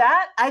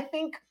that, I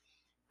think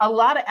a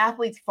lot of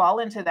athletes fall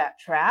into that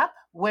trap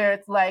where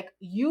it's like,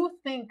 you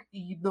think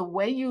the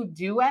way you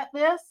do at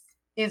this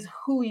is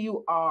who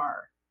you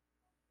are.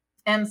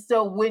 And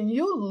so when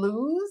you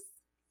lose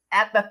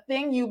at the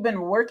thing you've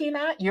been working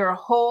at your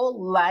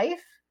whole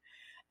life,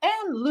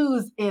 and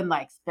lose in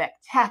like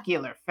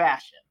spectacular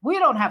fashion. We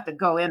don't have to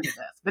go into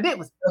this, but it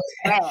was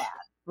bad,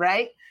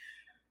 right?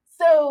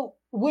 So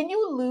when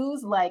you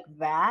lose like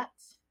that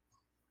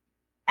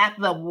at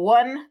the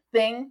one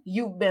thing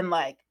you've been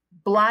like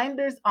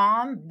blinders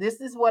on,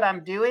 this is what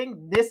I'm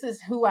doing, this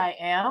is who I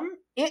am,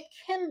 it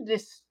can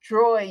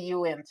destroy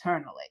you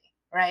internally,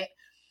 right?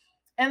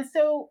 And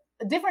so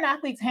different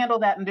athletes handle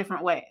that in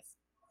different ways.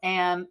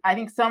 And I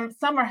think some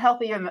are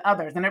healthier than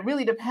others. And it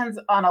really depends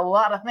on a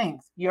lot of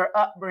things: your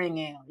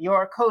upbringing,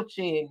 your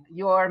coaching,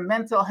 your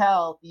mental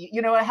health,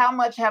 how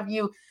much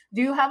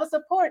do you have a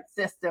support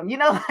system?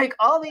 Like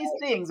all these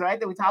things, right,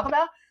 that we talk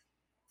about.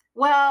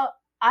 Well,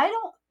 I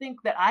don't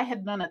think that I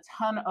had done a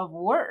ton of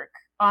work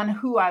on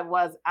who I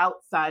was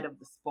outside of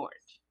the sport.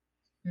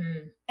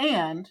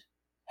 And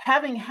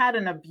having had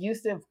an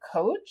abusive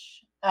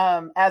coach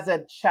as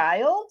a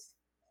child,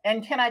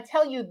 and can I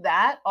tell you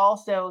that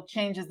also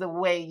changes the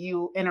way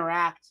you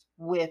interact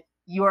with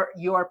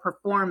your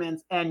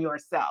performance and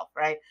yourself,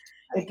 right?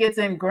 It gets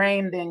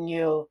ingrained in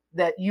you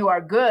that you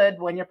are good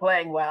when you're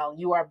playing well,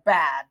 you are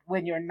bad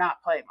when you're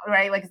not playing,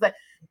 right? Like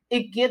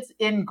it gets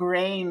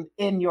ingrained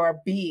in your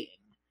being.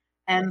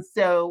 And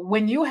so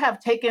when you have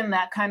taken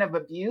that kind of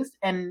abuse,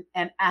 and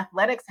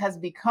athletics has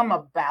become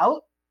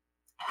about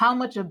how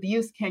much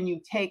abuse can you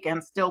take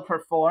and still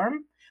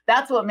perform,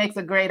 that's what makes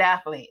a great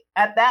athlete.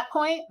 At that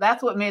point,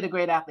 that's what made a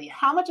great athlete.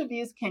 How much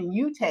abuse can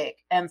you take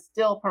and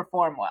still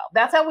perform well?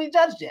 That's how we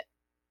judged it,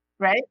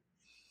 right?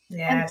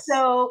 Yes.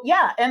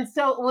 And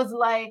so, it was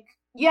like,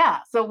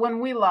 so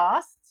when we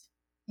lost,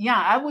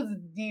 I was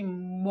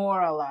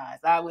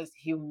demoralized. I was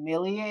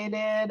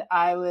humiliated.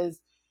 I was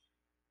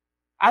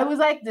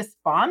like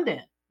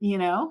despondent,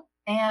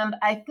 and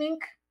I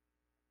think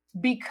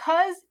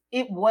because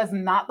it was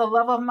not the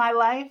love of my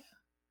life,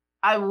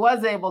 I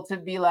was able to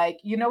be like,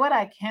 you know what?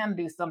 I can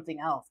do something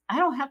else. I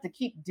don't have to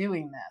keep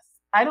doing this.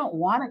 I don't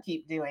want to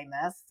keep doing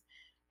this.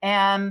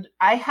 And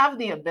I have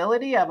the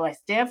ability. I have my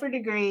Stanford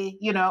degree.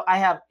 I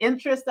have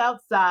interests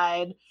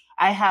outside.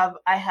 I have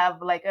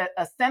like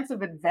a sense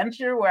of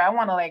adventure where I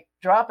want to like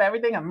drop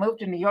everything and move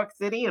to New York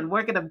City and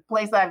work at a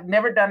place I've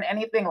never done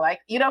anything like,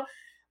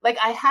 like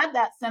I had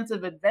that sense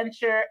of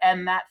adventure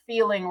and that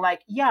feeling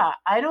like,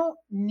 I don't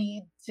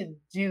need to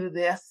do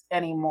this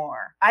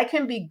anymore. I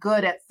can be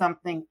good at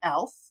something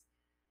else.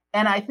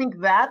 And I think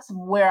that's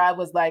where I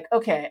was like,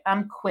 okay,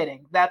 I'm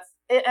quitting. That's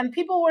it. And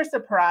people were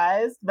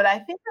surprised, but I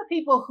think the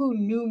people who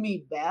knew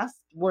me best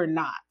were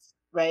not,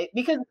 right?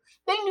 Because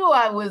they knew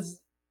I was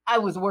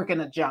working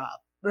a job,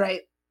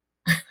 right?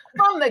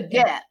 From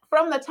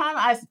the time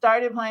I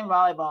started playing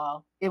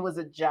volleyball, it was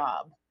a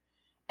job.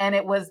 And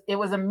it was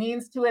a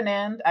means to an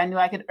end. I knew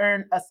I could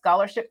earn a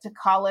scholarship to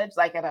college,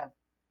 like at a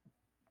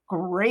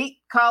great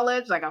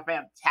college, like a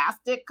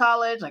fantastic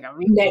college, like a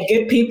really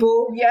good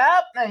people.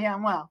 Yep. Yeah.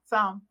 Well,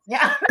 some.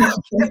 Yeah.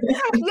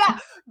 Yeah.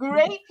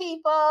 Great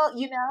people.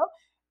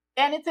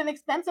 And it's an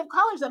expensive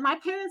college that my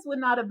parents would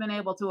not have been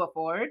able to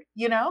afford.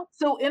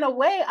 So in a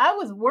way, I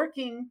was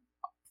working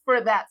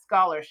for that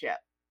scholarship,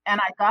 and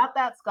I got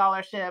that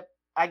scholarship.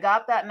 I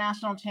got that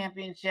national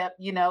championship.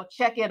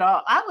 Check it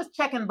off. I was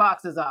checking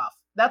boxes off.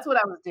 That's what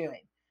I was doing.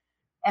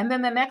 And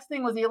then the next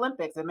thing was the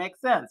Olympics. It makes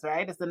sense,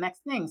 right? It's the next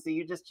thing. So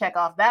you just check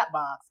off that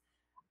box.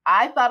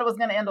 I thought it was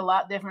going to end a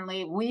lot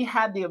differently. We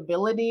had the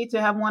ability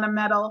to have won a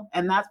medal,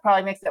 and that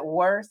probably makes it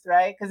worse,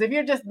 right? Because if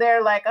you're just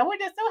there like, oh, we're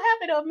just so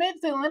happy to have made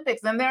it to the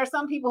Olympics, and there are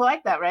some people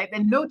like that, right?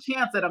 And no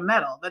chance at a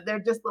medal, but they're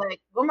just like,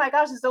 oh my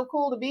gosh, it's so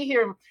cool to be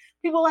here.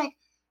 People like,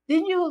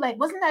 didn't you like,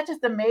 wasn't that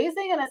just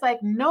amazing? And it's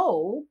like,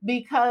 no,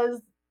 because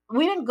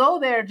we didn't go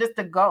there just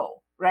to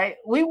go, right?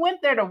 We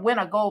went there to win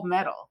a gold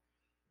medal.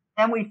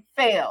 And we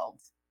failed.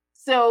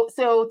 So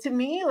to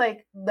me,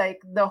 like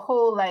the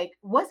whole, like,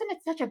 wasn't it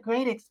such a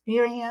great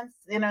experience?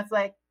 It's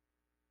like,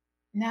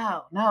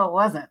 no, it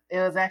wasn't. It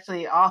was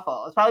actually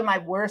awful. It's probably my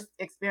worst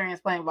experience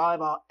playing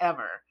volleyball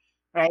ever,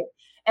 right?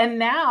 And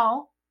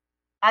now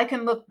I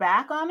can look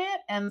back on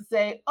it and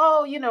say,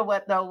 oh, you know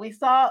what, though? We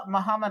saw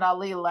Muhammad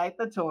Ali light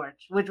the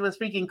torch, which was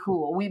freaking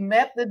cool. We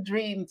met the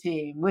dream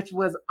team, which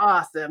was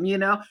awesome.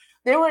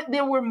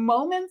 There were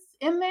moments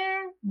in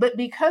there, but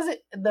because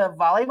the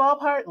volleyball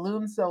part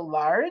loomed so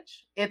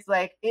large, it's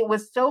like it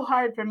was so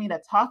hard for me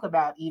to talk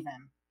about even.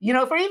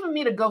 For even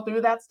me to go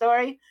through that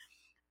story.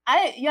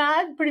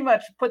 I pretty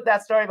much put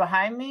that story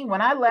behind me.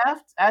 When I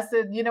left, I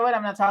said, you know what?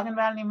 I'm not talking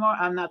about it anymore.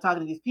 I'm not talking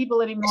to these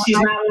people anymore. She's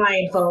not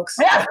lying, folks.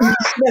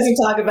 She doesn't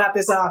talk about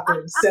this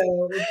often.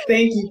 So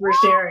thank you for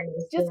sharing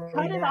this. Just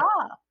cut it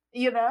off,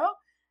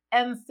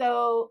 And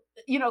so,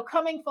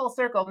 coming full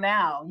circle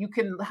now, you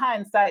can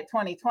hindsight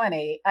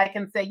 2020. I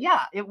can say,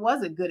 it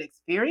was a good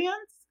experience.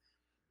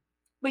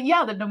 But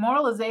the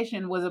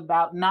demoralization was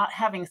about not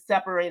having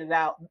separated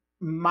out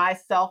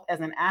myself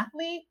as an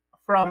athlete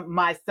from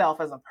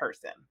myself as a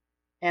person.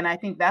 And I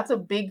think that's a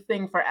big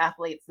thing for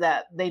athletes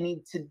that they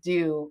need to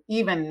do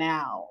even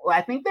now.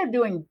 I think they're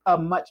doing a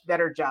much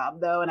better job,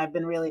 though, and I've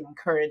been really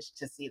encouraged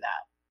to see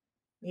that.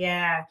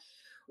 Yeah.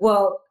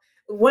 Well,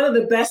 one of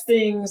the best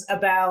things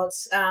about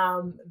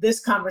this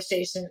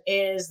conversation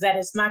is that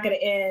it's not going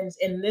to end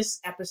in this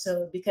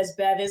episode, because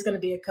Bev is going to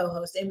be a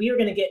co-host, and we are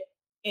going to get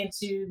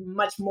into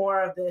much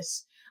more of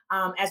this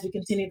as we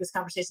continue this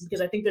conversation,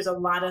 because I think there's a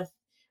lot of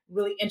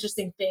really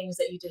interesting things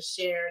that you just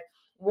shared.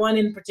 One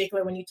in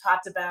particular, when you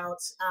talked about,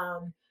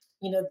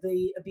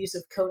 the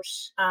abusive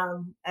coach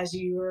as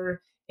you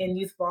were in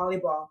youth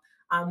volleyball.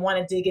 want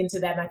to dig into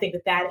that. And I think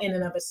that in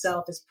and of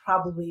itself is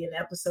probably an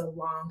episode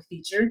long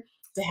feature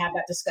to have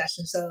that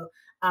discussion. So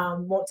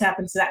won't tap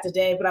into that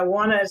today, but I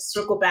want to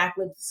circle back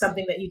with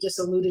something that you just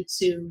alluded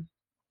to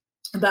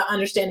about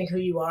understanding who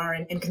you are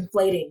and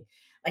conflating,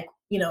 like,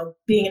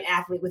 being an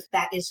athlete with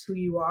that is who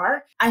you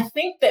are. I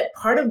think that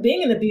part of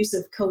being an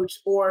abusive coach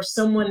or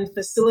someone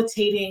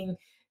facilitating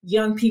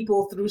young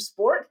people through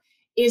sport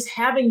is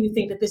having you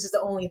think that this is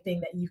the only thing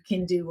that you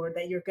can do or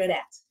that you're good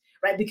at,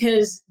 right?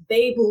 Because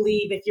they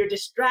believe if you're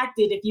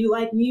distracted, if you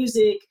like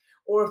music,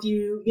 or if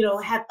you,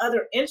 have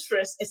other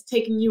interests, it's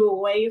taking you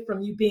away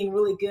from you being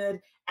really good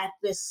at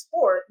this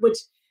sport, which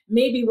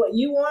may be what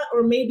you want,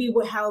 or maybe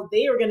how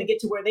they are going to get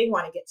to where they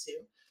want to get to.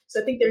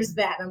 So I think there's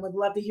that. And I would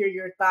love to hear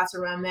your thoughts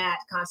around that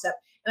concept.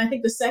 And I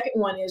think the second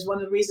one is one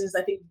of the reasons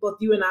I think both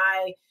you and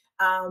I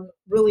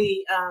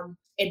really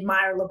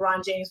admire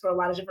LeBron James for a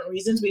lot of different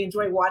reasons. We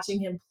enjoy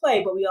watching him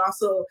play, but we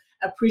also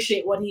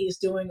appreciate what he is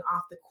doing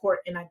off the court.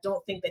 And I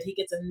don't think that he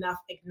gets enough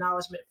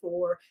acknowledgement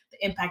for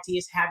the impact he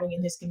is having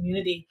in his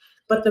community.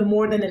 But the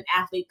more than an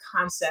athlete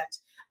concept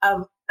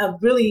of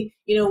really,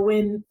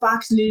 when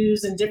Fox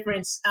News and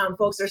different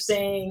folks are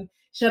saying,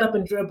 shut up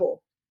and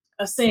dribble,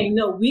 of saying,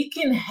 no, we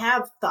can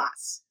have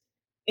thoughts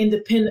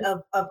independent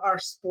of our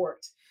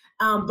sport.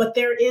 But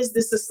there is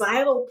this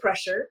societal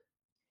pressure,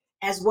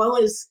 as well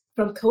as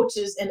from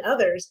coaches and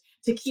others,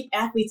 to keep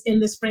athletes in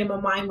this frame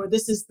of mind where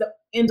this is the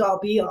end all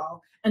be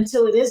all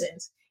until it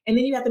isn't. And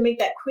then you have to make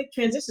that quick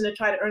transition to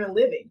try to earn a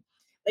living.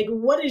 Like,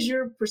 what is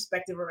your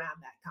perspective around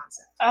that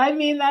concept? I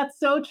mean, that's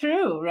so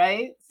true,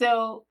 right?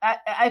 So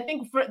I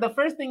think the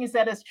first thing you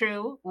said is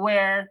true,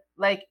 where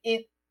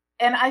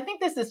and I think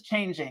this is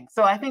changing.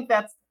 So I think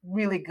that's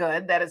really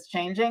good that it's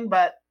changing.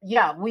 But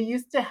yeah, we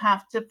used to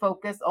have to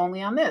focus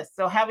only on this.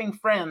 So having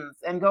friends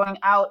and going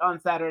out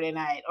on Saturday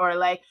night, or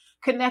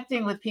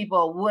connecting with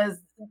people,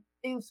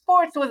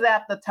 sports was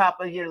at the top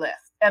of your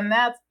list, and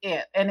that's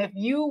it. And if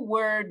you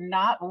were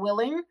not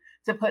willing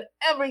to put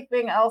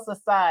everything else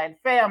aside,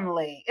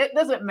 family, it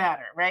doesn't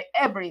matter, right?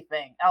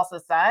 Everything else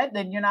aside,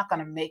 then you're not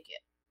going to make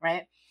it,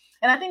 right?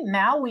 And I think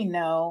now we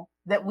know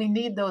that we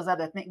need those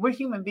other things. We're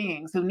human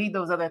beings who need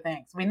those other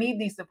things. We need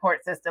these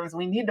support systems.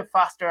 We need to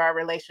foster our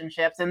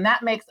relationships, and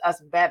that makes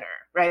us better,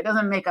 right? It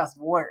doesn't make us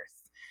worse.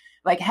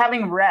 Like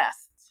having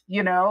rest,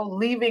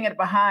 leaving it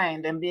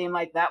behind and being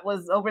like, that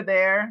was over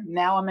there,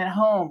 now I'm at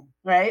home,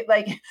 right?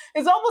 Like,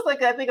 it's almost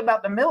like I think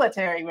about the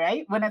military,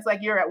 right? When it's like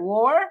you're at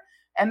war,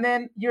 and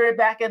then you're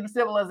back in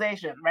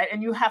civilization, right?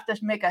 And you have to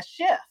make a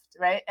shift,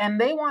 right?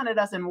 And they wanted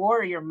us in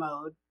warrior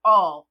mode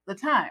all the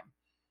time.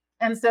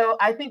 And so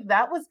I think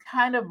that was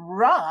kind of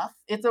rough.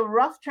 It's a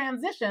rough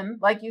transition,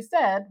 like you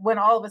said, when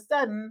all of a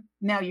sudden,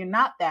 now you're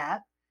not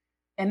that,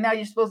 and now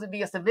you're supposed to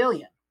be a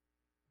civilian.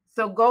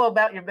 So go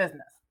about your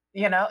business,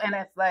 and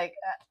it's like,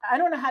 I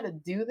don't know how to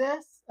do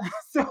this.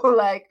 So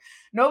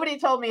nobody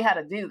told me how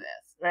to do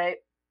this, right?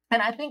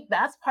 And I think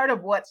that's part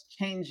of what's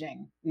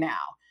changing now,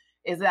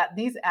 is that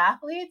these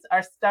athletes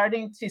are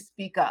starting to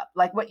speak up,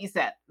 like what you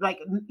said,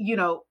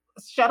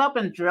 shut up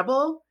and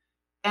dribble.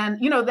 And,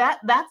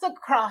 that's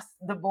across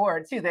the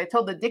board, too. They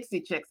told the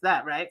Dixie Chicks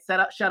that, right?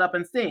 Shut up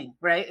and sing,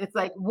 right? It's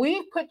like,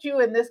 we put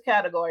you in this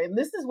category, and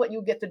this is what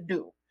you get to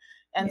do.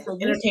 And so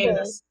entertain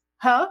us.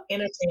 Huh?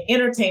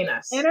 Entertain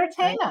us.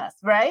 Entertain us,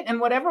 right? In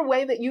whatever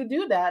way that you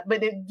do that,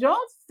 but it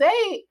don't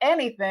say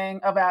anything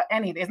about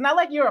anything. It's not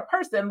like you're a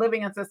person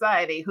living in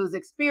society who's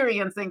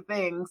experiencing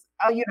things,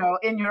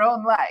 in your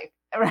own life,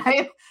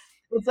 right?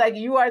 It's like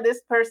you are this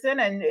person,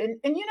 and when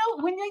they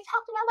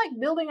talked about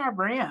building our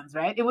brands,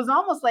 right? It was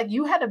almost like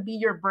you had to be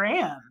your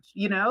brand,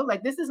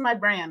 this is my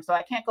brand, so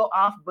I can't go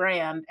off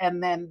brand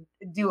and then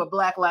do a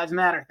Black Lives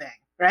Matter thing,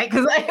 right?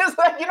 Because it's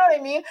like, you know what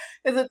I mean?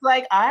 Because it's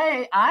like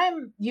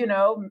I'm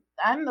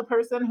the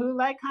person who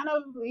kind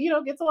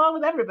of gets along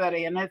with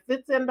everybody, and it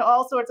fits into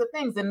all sorts of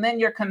things, and then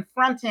you're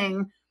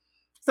confronting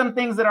some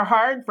things that are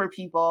hard for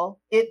people.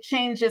 It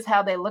changes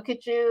how they look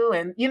at you,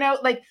 and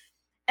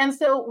And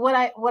so what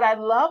I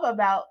love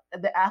about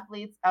the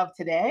athletes of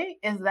today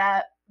is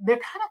that they're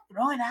kind of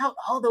throwing out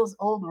all those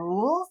old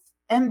rules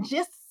and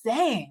just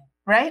saying,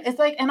 right? It's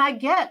like, and I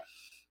get,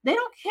 they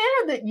don't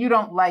care that you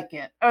don't like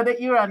it or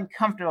that you're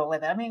uncomfortable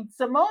with it. I mean,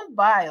 Simone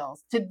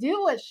Biles, to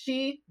do what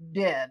she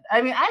did,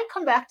 I mean, I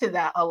come back to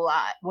that a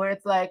lot, where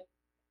it's like,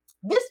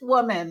 this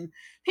woman,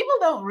 people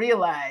don't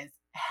realize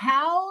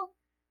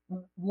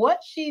what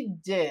she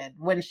did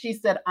when she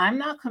said, I'm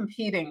not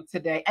competing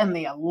today in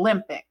the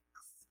Olympics.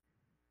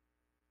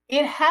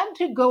 It had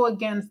to go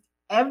against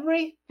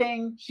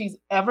everything she's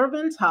ever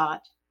been taught,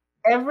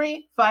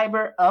 every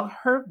fiber of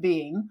her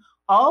being,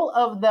 all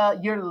of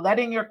you're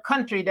letting your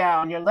country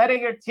down, you're letting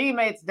your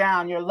teammates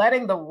down, you're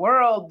letting the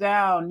world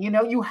down,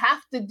 you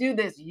have to do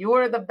this,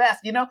 you're the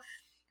best,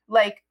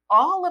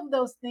 all of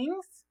those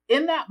things.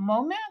 In that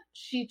moment,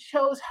 she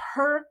chose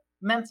her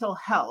mental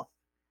health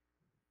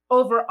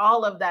over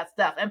all of that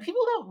stuff. And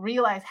people don't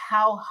realize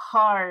how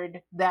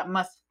hard that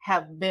must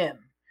have been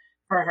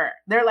for her.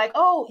 They're like,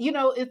 oh,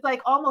 it's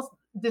like almost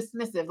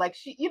dismissive. Like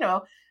she,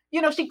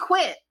 she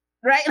quit.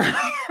 right?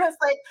 It's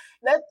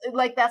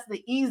that's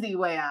the easy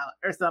way out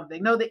or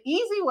something. No, the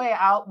easy way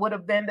out would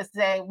have been to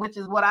say, which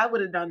is what I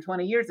would have done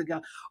 20 years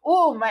ago.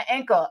 Oh, my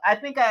ankle. I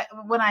think I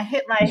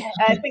hit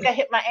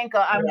my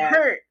ankle. I'm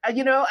hurt.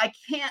 I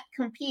can't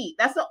compete.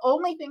 That's the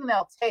only thing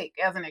they'll take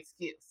as an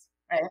excuse,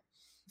 right?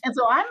 And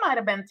so I might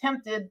have been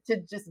tempted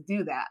to just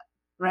do that,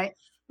 right?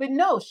 But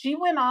no, she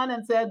went on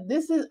and said,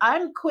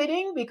 I'm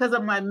quitting because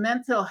of my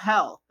mental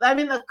health. I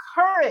mean, the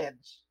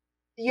courage,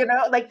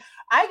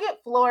 I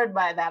get floored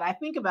by that. I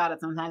think about it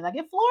sometimes. I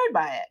get floored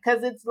by it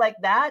because it's like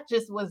that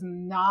just was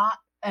not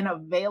an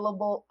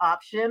available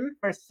option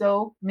for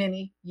so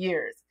many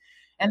years.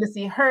 And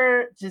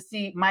to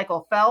see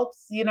Michael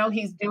Phelps,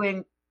 he's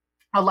doing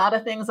a lot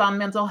of things on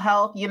mental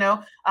health,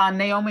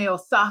 Naomi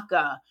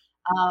Osaka,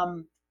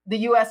 the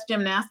U.S.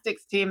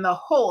 gymnastics team, the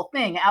whole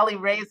thing, Ali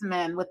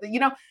Raisman with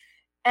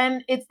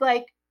and it's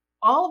like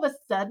all of a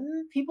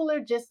sudden people are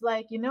just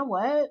like, you know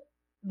what?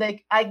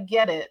 Like, I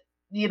get it,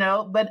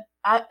 but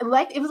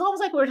it was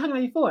almost like we were talking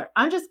about before.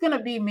 I'm just going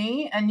to be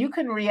me and you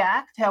can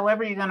react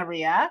however you're going to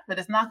react, but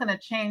it's not going to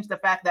change the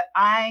fact that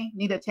I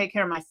need to take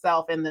care of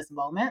myself in this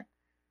moment.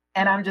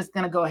 And I'm just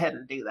going to go ahead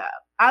and do that.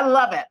 I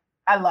love it.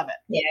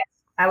 Yeah,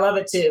 I love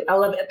it too. I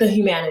love it. The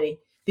humanity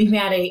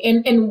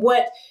and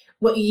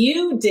what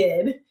you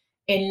did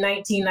in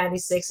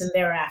 1996 and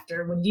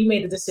thereafter, when you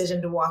made the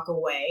decision to walk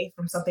away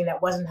from something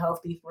that wasn't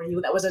healthy for you,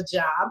 that was a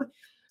job.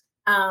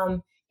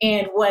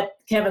 And what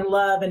Kevin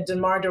Love and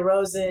DeMar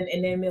DeRozan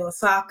and Naomi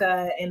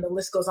Osaka and the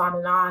list goes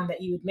on that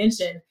you had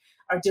mentioned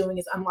are doing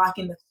is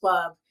unlocking the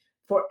club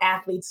for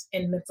athletes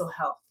and mental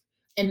health.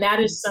 And that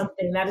is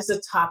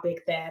a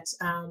topic that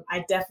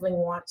I definitely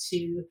want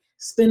to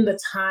spend the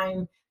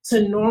time to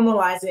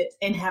normalize it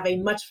and have a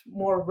much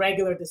more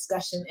regular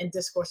discussion and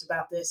discourse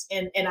about this.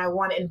 And I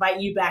want to invite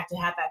you back to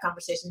have that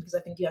conversation because I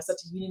think you have such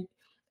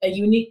a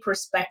unique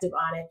perspective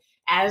on it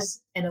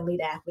as an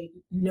elite athlete,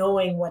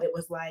 knowing what it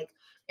was like,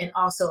 and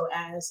also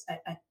as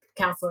a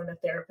counselor and a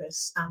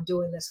therapist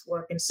doing this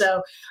work. And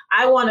so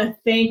I want to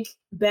thank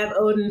Bev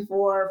Oden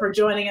for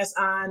joining us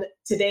on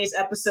today's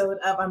episode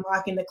of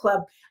Unlocking the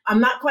Club. I'm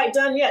not quite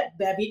done yet,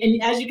 Bev.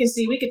 And as you can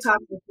see, we could talk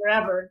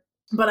forever,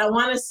 but I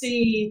want to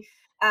see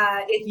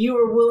if you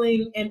were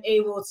willing and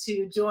able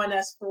to join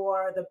us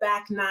for the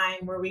back nine,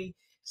 where we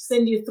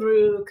send you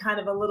through kind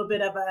of a little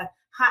bit of a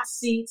hot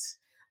seat,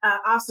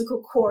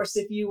 obstacle course,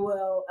 if you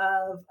will,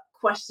 of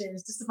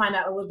questions just to find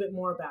out a little bit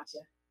more about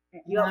you.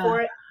 You up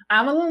for it?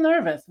 I'm a little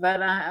nervous,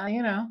 but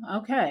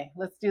okay,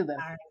 let's do this.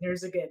 All right,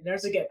 there's a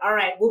good. All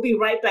right, we'll be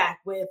right back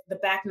with the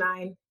back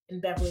nine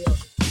and Beverly.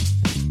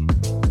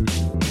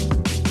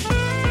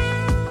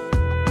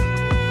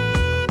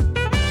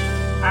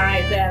 All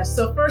right, Bev.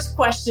 So first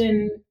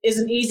question is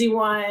an easy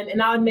one,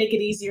 and I'll make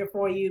it easier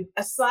for you.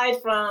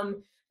 Aside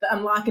from the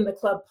Unlocking the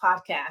Club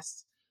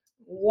podcast,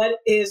 what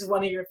is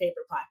one of your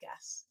favorite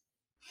podcasts?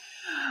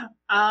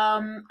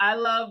 I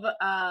love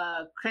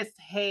Chris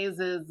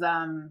Hayes's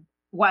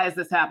Why Is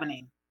This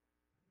Happening?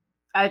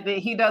 I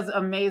think he does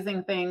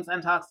amazing things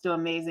and talks to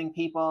amazing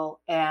people,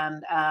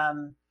 and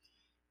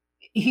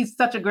he's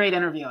such a great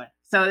interviewer.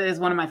 So it is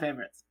one of my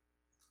favorites.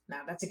 No,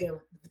 that's a good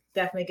one.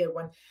 Definitely a good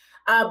one.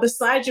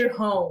 Besides your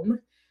home,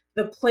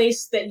 the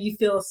place that you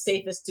feel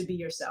safest to be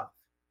yourself?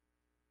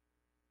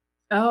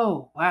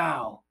 Oh,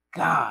 wow.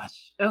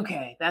 Gosh.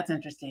 Okay, that's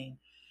interesting.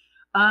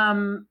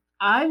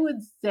 I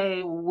would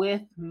say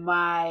with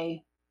my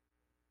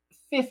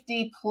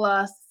 50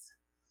 plus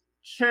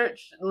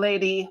church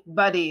lady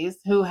buddies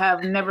who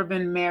have never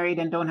been married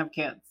and don't have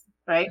kids,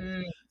 right?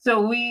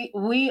 So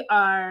we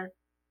are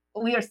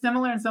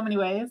similar in so many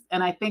ways.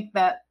 And I think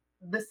that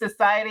this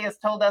society has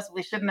told us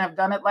we shouldn't have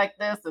done it like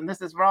this, and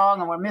this is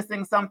wrong, and we're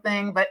missing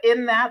something. But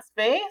in that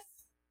space,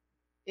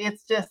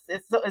 it's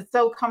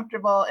so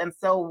comfortable and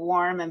so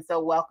warm and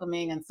so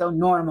welcoming and so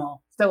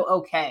normal, so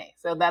okay.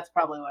 So that's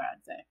probably where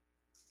I'd say.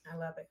 I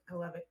love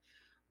it.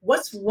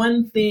 What's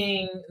one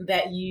thing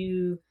that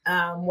you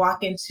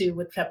walk into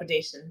with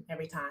trepidation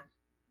every time?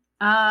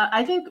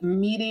 I think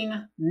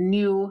meeting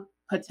new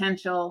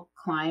potential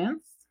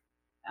clients,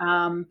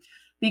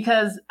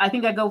 because I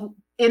think I go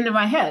into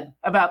my head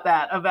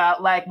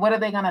about like, what are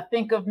they going to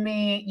think of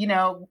me?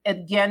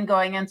 Again,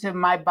 going into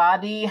my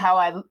body, how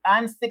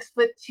I'm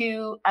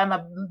 6'2", I'm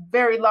a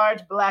very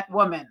large Black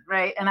woman,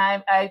 right? And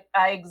I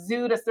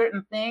exude a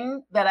certain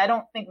thing that I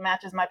don't think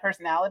matches my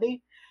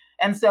personality.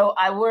 And so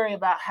I worry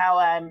about how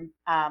I'm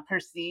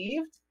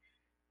perceived.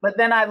 But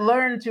then I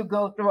learned to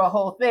go through a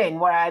whole thing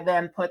where I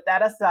then put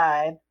that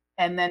aside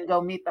and then go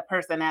meet the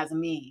person as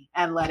me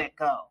and let it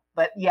go.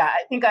 But yeah,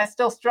 I think I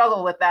still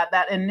struggle with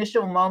that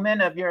initial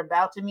moment of you're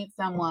about to meet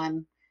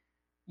someone,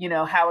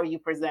 how are you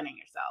presenting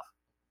yourself?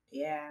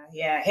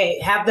 Yeah. Hey,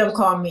 have them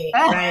call me,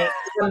 right?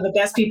 One of the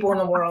best people in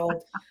the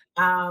world,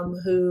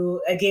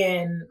 who,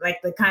 again, like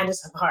the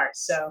kindest of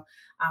hearts. So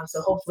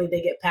hopefully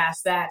they get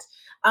past that.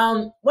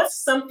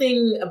 What's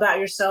something about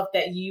yourself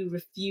that you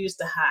refuse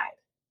to hide?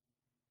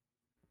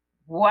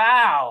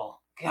 Wow.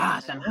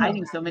 Gosh, I'm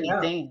hiding so many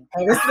things.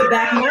 Hey, this is the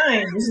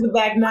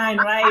back nine.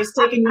 Right? It's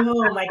taking you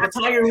home like the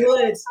Tiger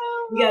Woods.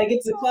 You got to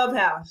get to the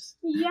clubhouse.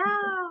 Yeah.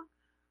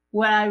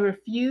 What I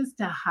refuse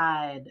to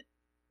hide.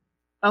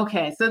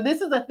 Okay, so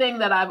this is a thing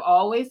that I've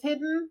always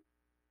hidden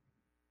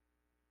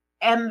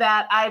and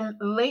that I'm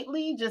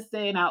lately just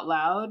saying out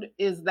loud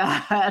is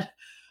that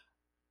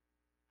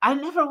I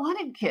never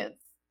wanted kids.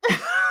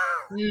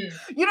 You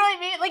know what I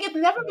mean? Like, it's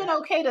never been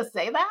okay to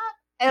say that.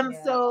 And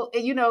so,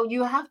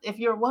 you have, if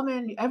you're a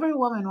woman, every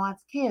woman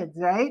wants kids,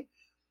 right?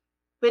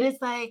 But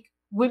it's like,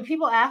 when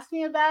people ask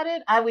me about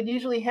it, I would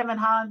usually hem and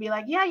haw and be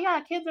like,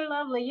 yeah, kids are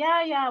lovely.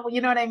 Yeah. Well,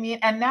 you know what I mean?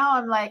 And now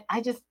I'm like, I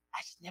just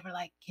never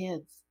liked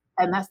kids.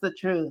 And that's the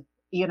truth,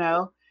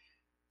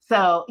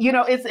 So,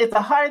 it's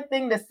a hard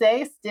thing to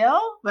say still,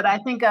 but I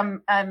think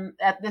I'm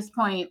at this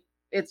point,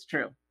 it's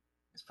true.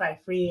 It's probably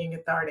freeing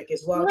and cathartic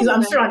as well. Because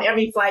I'm sure on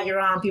every flight you're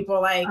on, people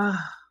are like,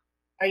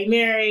 are you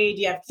married?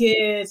 Do you have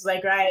kids?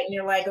 Like, right. And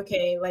you're like,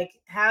 okay, like,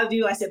 how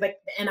do I say, like,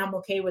 and I'm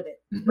okay with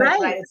it. Right.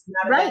 Like, right. It's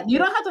not right. You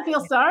don't have to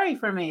feel sorry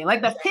for me.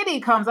 Like, the pity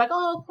comes like,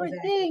 oh, poor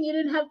thing, you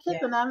didn't have kids.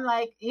 Yeah. And I'm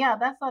like, yeah,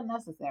 that's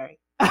unnecessary.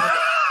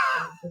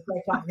 It's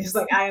like fine. It's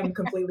like, I am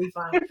completely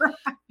fine. Right.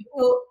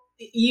 Well,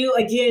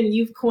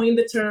 you've coined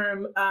the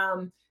term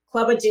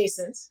club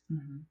adjacent.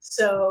 Mm-hmm.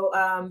 So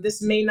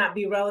this may not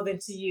be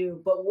relevant to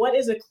you, but what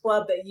is a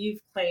club that you've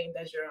claimed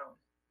as your own?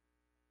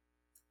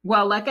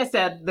 Well, like I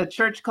said, the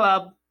church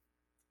club,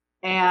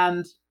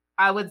 and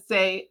I would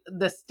say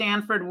the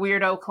Stanford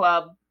Weirdo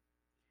Club,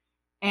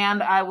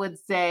 and I would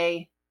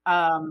say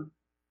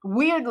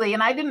weirdly,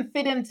 and I didn't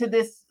fit into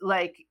this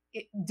like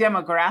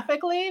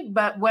demographically,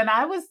 but when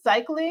I was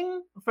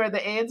cycling for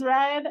the AIDS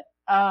ride,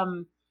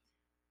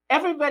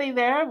 everybody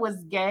there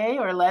was gay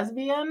or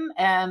lesbian,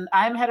 and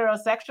I'm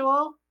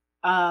heterosexual,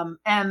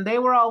 and they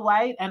were all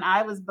white, and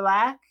I was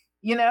Black,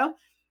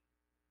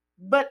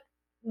 but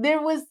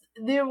there was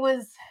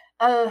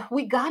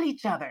we got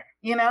each other,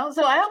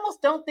 so I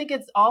almost don't think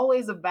it's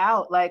always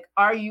about like,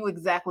 are you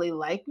exactly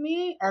like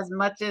me, as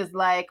much as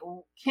like,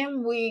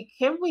 can we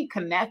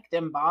connect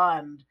and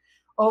bond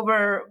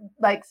over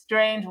like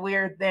strange,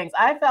 weird things.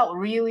 I felt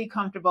really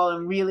comfortable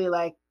and really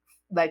like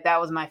that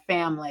was my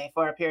family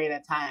for a period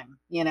of time,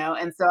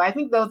 and so I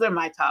think those are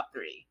my top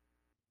three.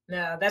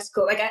 No, that's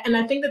cool. And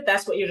I think that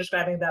that's what you're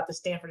describing about the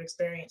Stanford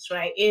experience,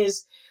 right?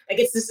 Is like,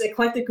 it's this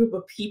eclectic group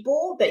of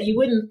people that you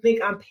wouldn't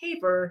think on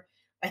paper,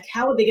 like,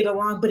 how would they get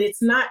along? But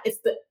it's not, it's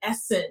the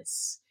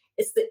essence,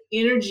 it's the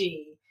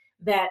energy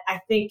that I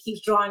think keeps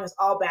drawing us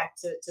all back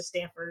to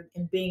Stanford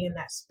and being in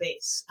that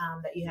space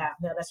that you have.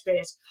 No, that's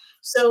great.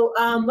 So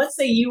let's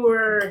say you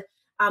were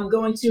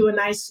going to a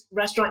nice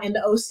restaurant in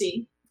the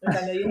OC, which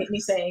I know you hate me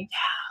saying,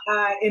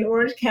 in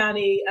Orange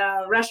County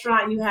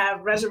restaurant, you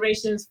have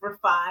reservations for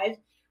 5.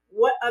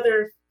 What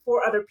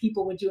 4 other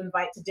people would you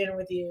invite to dinner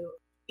with you,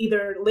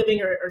 either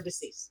living or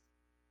deceased?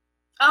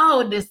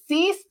 Oh,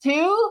 deceased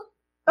too?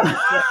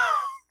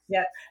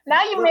 Yeah.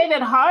 Now you made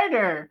it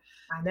harder.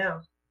 I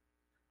know.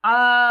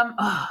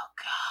 Oh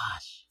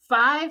gosh.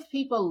 5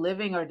 people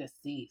living or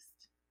deceased.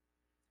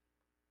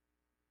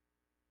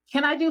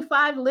 Can I do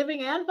 5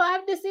 living and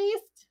 5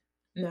 deceased?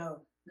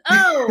 No.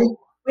 Oh.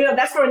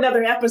 That's for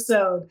another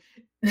episode.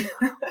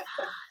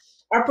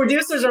 Our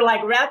producers are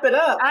like, wrap it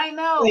up. I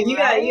know. Like, you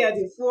gotta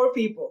do 4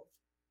 people.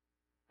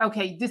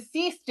 Okay,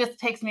 deceased just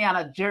takes me on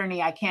a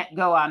journey I can't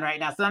go on right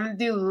now. So I'm gonna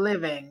do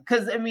living.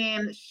 Because I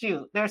mean,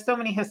 shoot, there's so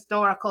many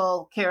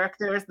historical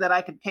characters that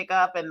I could pick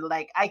up, and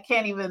like I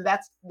can't even,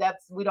 that's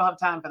we don't have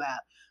time for that.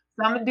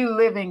 So I'm gonna do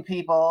living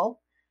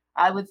people.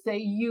 I would say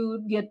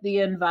you'd get the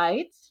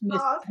invite,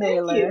 Miss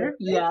Taylor.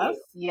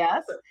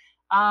 Yes.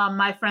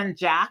 My friend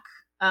Jack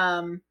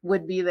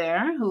would be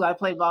there, who I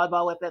played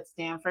volleyball with at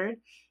Stanford.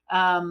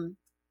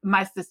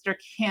 My sister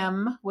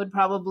Kim would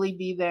probably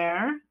be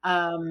there.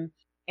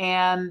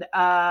 And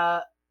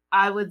I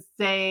would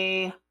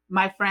say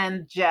my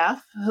friend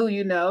Jeff, who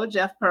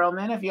Jeff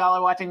Pearlman, if y'all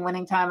are watching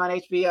Winning Time on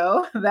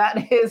HBO,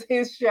 that is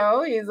his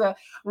show. He's a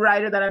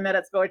writer that I met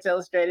at Sports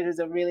Illustrated, who's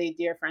a really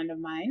dear friend of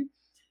mine.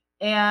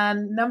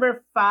 And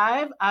number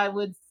 5, I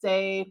would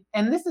say,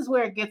 and this is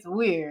where it gets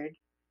weird,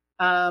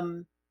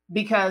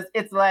 because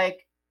it's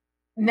like,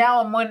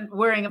 now I'm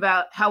worrying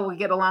about how we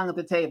get along at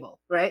the table,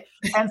 right?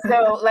 And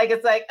so like,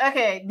 it's like,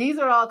 okay, these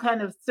are all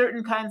kind of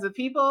certain kinds of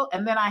people.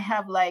 And then I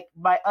have like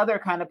my other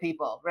kind of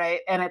people,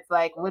 right? And it's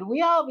like, would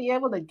we all be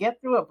able to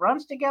get through a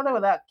brunch together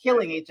without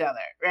killing each other,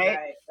 right?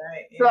 Right.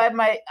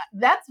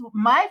 Yeah. So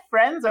my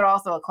friends are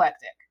also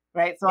eclectic,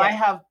 right? So I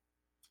have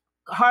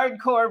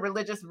hardcore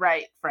religious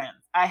right friends.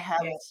 I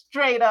have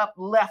straight up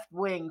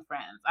left-wing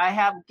friends. I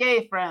have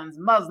gay friends,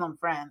 Muslim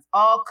friends,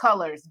 all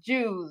colors,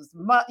 Jews,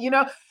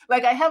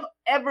 like I have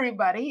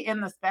everybody in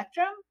the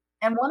spectrum.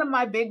 And one of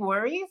my big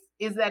worries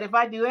is that if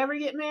I do ever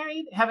get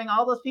married, having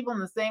all those people in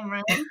the same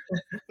room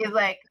is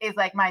like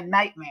my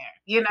nightmare,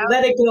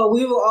 Let it go.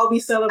 We will all be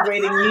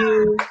celebrating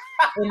you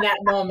in that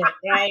moment,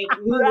 right?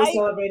 We will be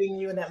celebrating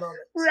you in that moment.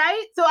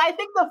 Right? So I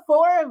think the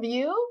 4 of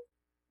you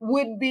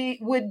would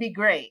be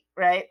great,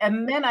 right?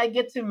 And then I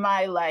get to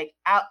my like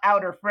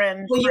outer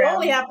friends. Well, you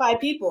only have 5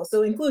 people,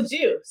 so it includes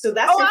you. So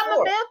that's your 4. I'm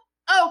the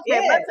 5th?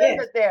 Okay, let's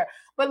end it there.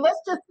 But let's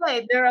just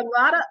say there are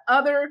a lot of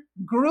other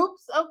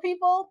groups of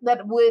people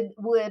that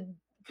would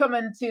come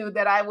into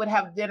that I would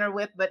have dinner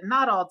with, but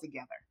not all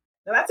together.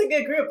 Now, that's a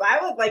good group. I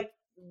would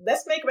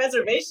let's make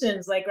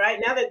reservations. Like right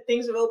now that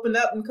things have opened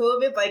up in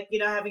COVID,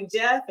 having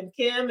Jeff and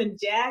Kim and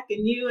Jack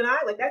and you and I,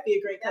 that'd be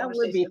a great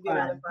conversation. That would be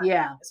fun.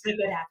 Yeah. Let's make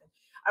that happen.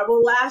 All right,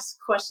 well, last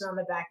question on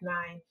the back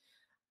nine.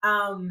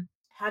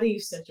 How do you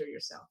center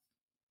yourself?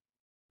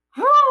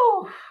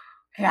 Oh,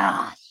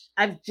 gosh,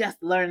 I've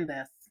just learned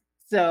this.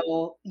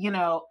 So,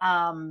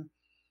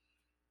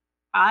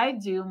 I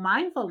do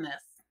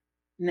mindfulness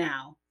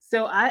now.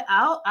 So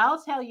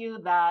I'll tell you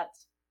that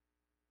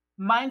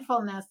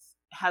mindfulness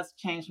has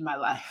changed my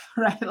life,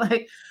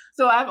 right?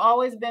 So I've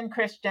always been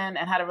Christian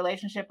and had a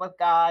relationship with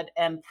God,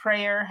 and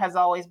prayer has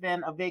always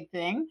been a big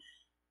thing.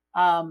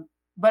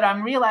 But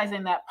I'm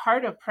realizing that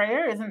part of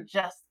prayer isn't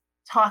just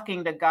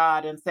talking to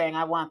God and saying,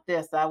 I want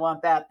this, I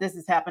want that, this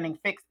is happening,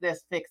 fix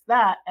this, fix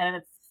that. And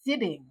it's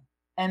sitting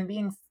and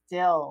being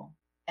still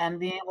and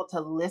being able to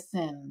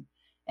listen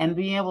and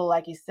being able,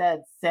 like you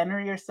said, center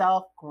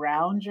yourself,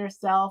 ground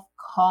yourself,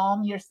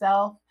 calm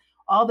yourself.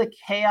 All the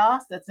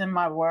chaos that's in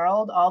my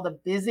world, all the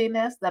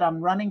busyness that I'm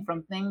running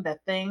from thing to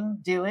thing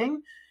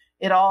doing,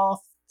 it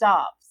all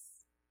stops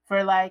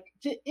for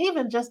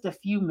even just a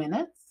few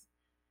minutes.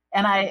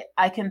 And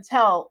I can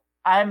tell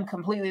I'm a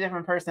completely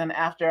different person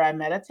after I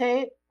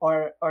meditate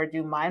or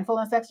do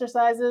mindfulness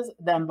exercises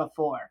than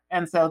before.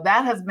 And so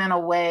that has been a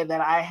way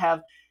that I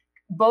have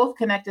both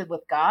connected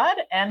with God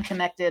and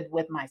connected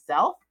with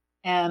myself.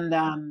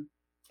 And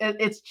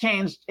it's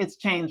changed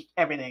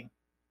everything.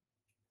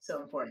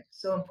 So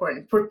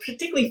important,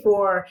 particularly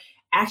for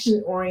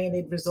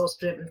action-oriented,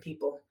 results-driven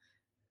people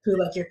who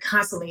you're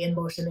constantly in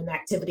motion and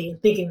activity,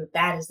 and thinking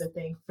that is the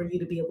thing for you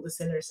to be able to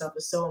center yourself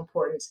is so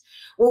important.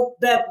 Well,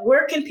 Bev,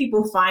 where can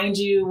people find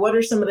you? What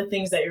are some of the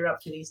things that you're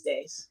up to these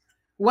days?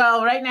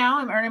 Well, right now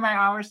I'm earning my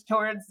hours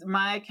towards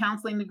my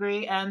counseling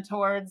degree and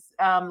towards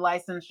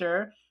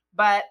licensure,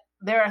 but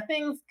there are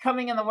things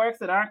coming in the works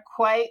that aren't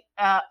quite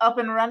up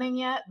and running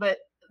yet, but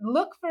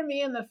look for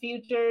me in the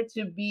future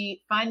to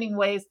be finding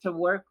ways to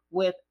work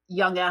with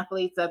young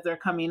athletes as they're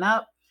coming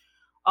up.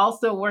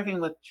 Also working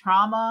with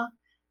trauma,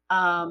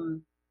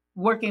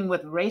 working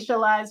with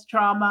racialized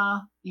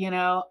trauma.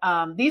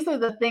 These are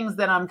the things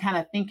that I'm kind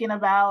of thinking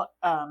about.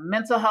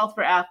 Mental health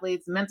for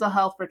athletes, mental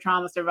health for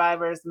trauma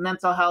survivors,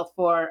 mental health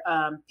for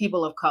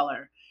people of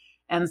color.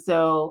 And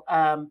so,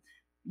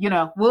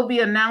 we'll be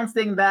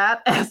announcing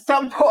that at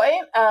some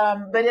point,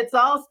 but it's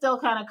all still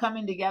kind of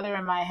coming together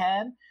in my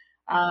head.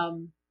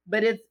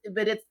 But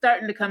it's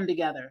starting to come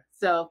together.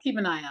 So keep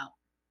an eye out.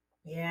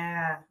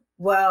 Yeah.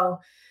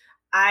 Well,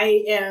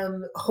 I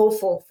am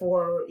hopeful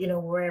for,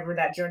 wherever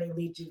that journey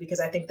leads you, because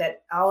I think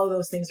that all of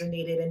those things are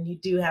needed, and you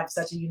do have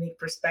such a unique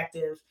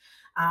perspective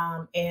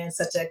and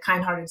such a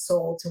kind-hearted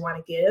soul to want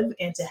to give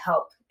and to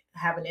help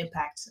have an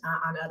impact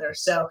on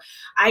others. So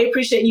I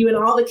appreciate you and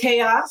all the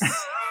chaos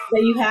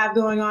that you have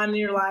going on in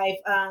your life,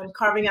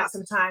 carving out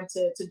some time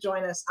to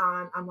join us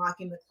on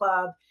Unlocking the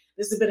Club.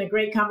 This has been a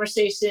great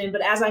conversation,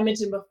 but as I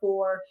mentioned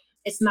before,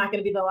 it's not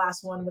going to be the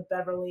last one with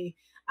Beverly.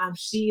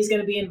 She's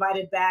going to be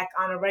invited back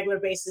on a regular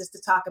basis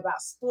to talk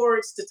about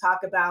sports, to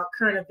talk about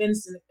current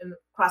events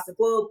across the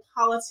globe,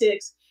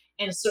 politics,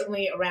 and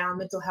certainly around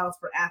mental health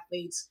for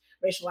athletes,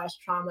 racialized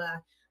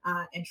trauma,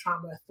 and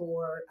trauma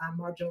for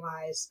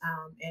marginalized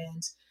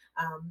and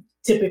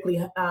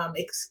typically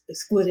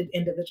excluded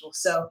individuals.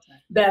 So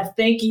Bev,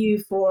 thank you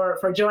for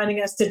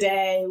joining us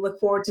today. Look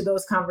forward to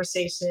those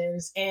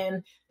conversations.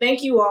 And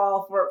thank you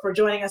all for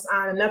joining us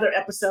on another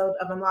episode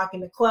of Unlocking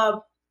the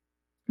Club.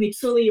 We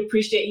truly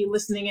appreciate you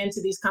listening into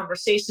these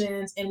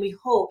conversations, and we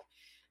hope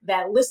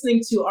that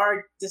listening to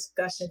our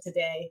discussion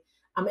today,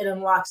 it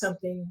unlocks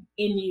something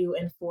in you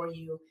and for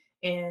you.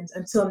 And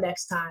until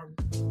next time,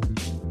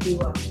 be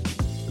well.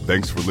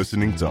 Thanks for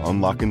listening to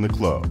Unlocking the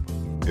Club.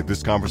 If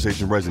this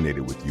conversation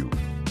resonated with you,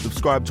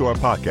 subscribe to our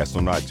podcast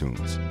on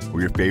iTunes or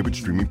your favorite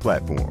streaming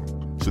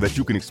platform so that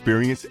you can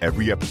experience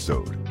every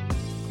episode.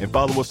 And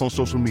follow us on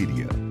social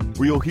media,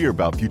 where you'll hear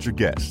about future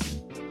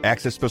guests,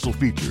 access special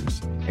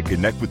features, and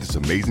connect with this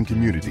amazing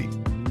community.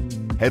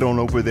 Head on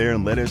over there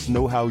and let us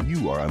know how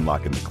you are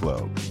unlocking the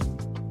club.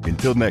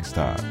 Until next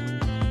time,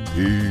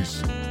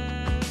 peace.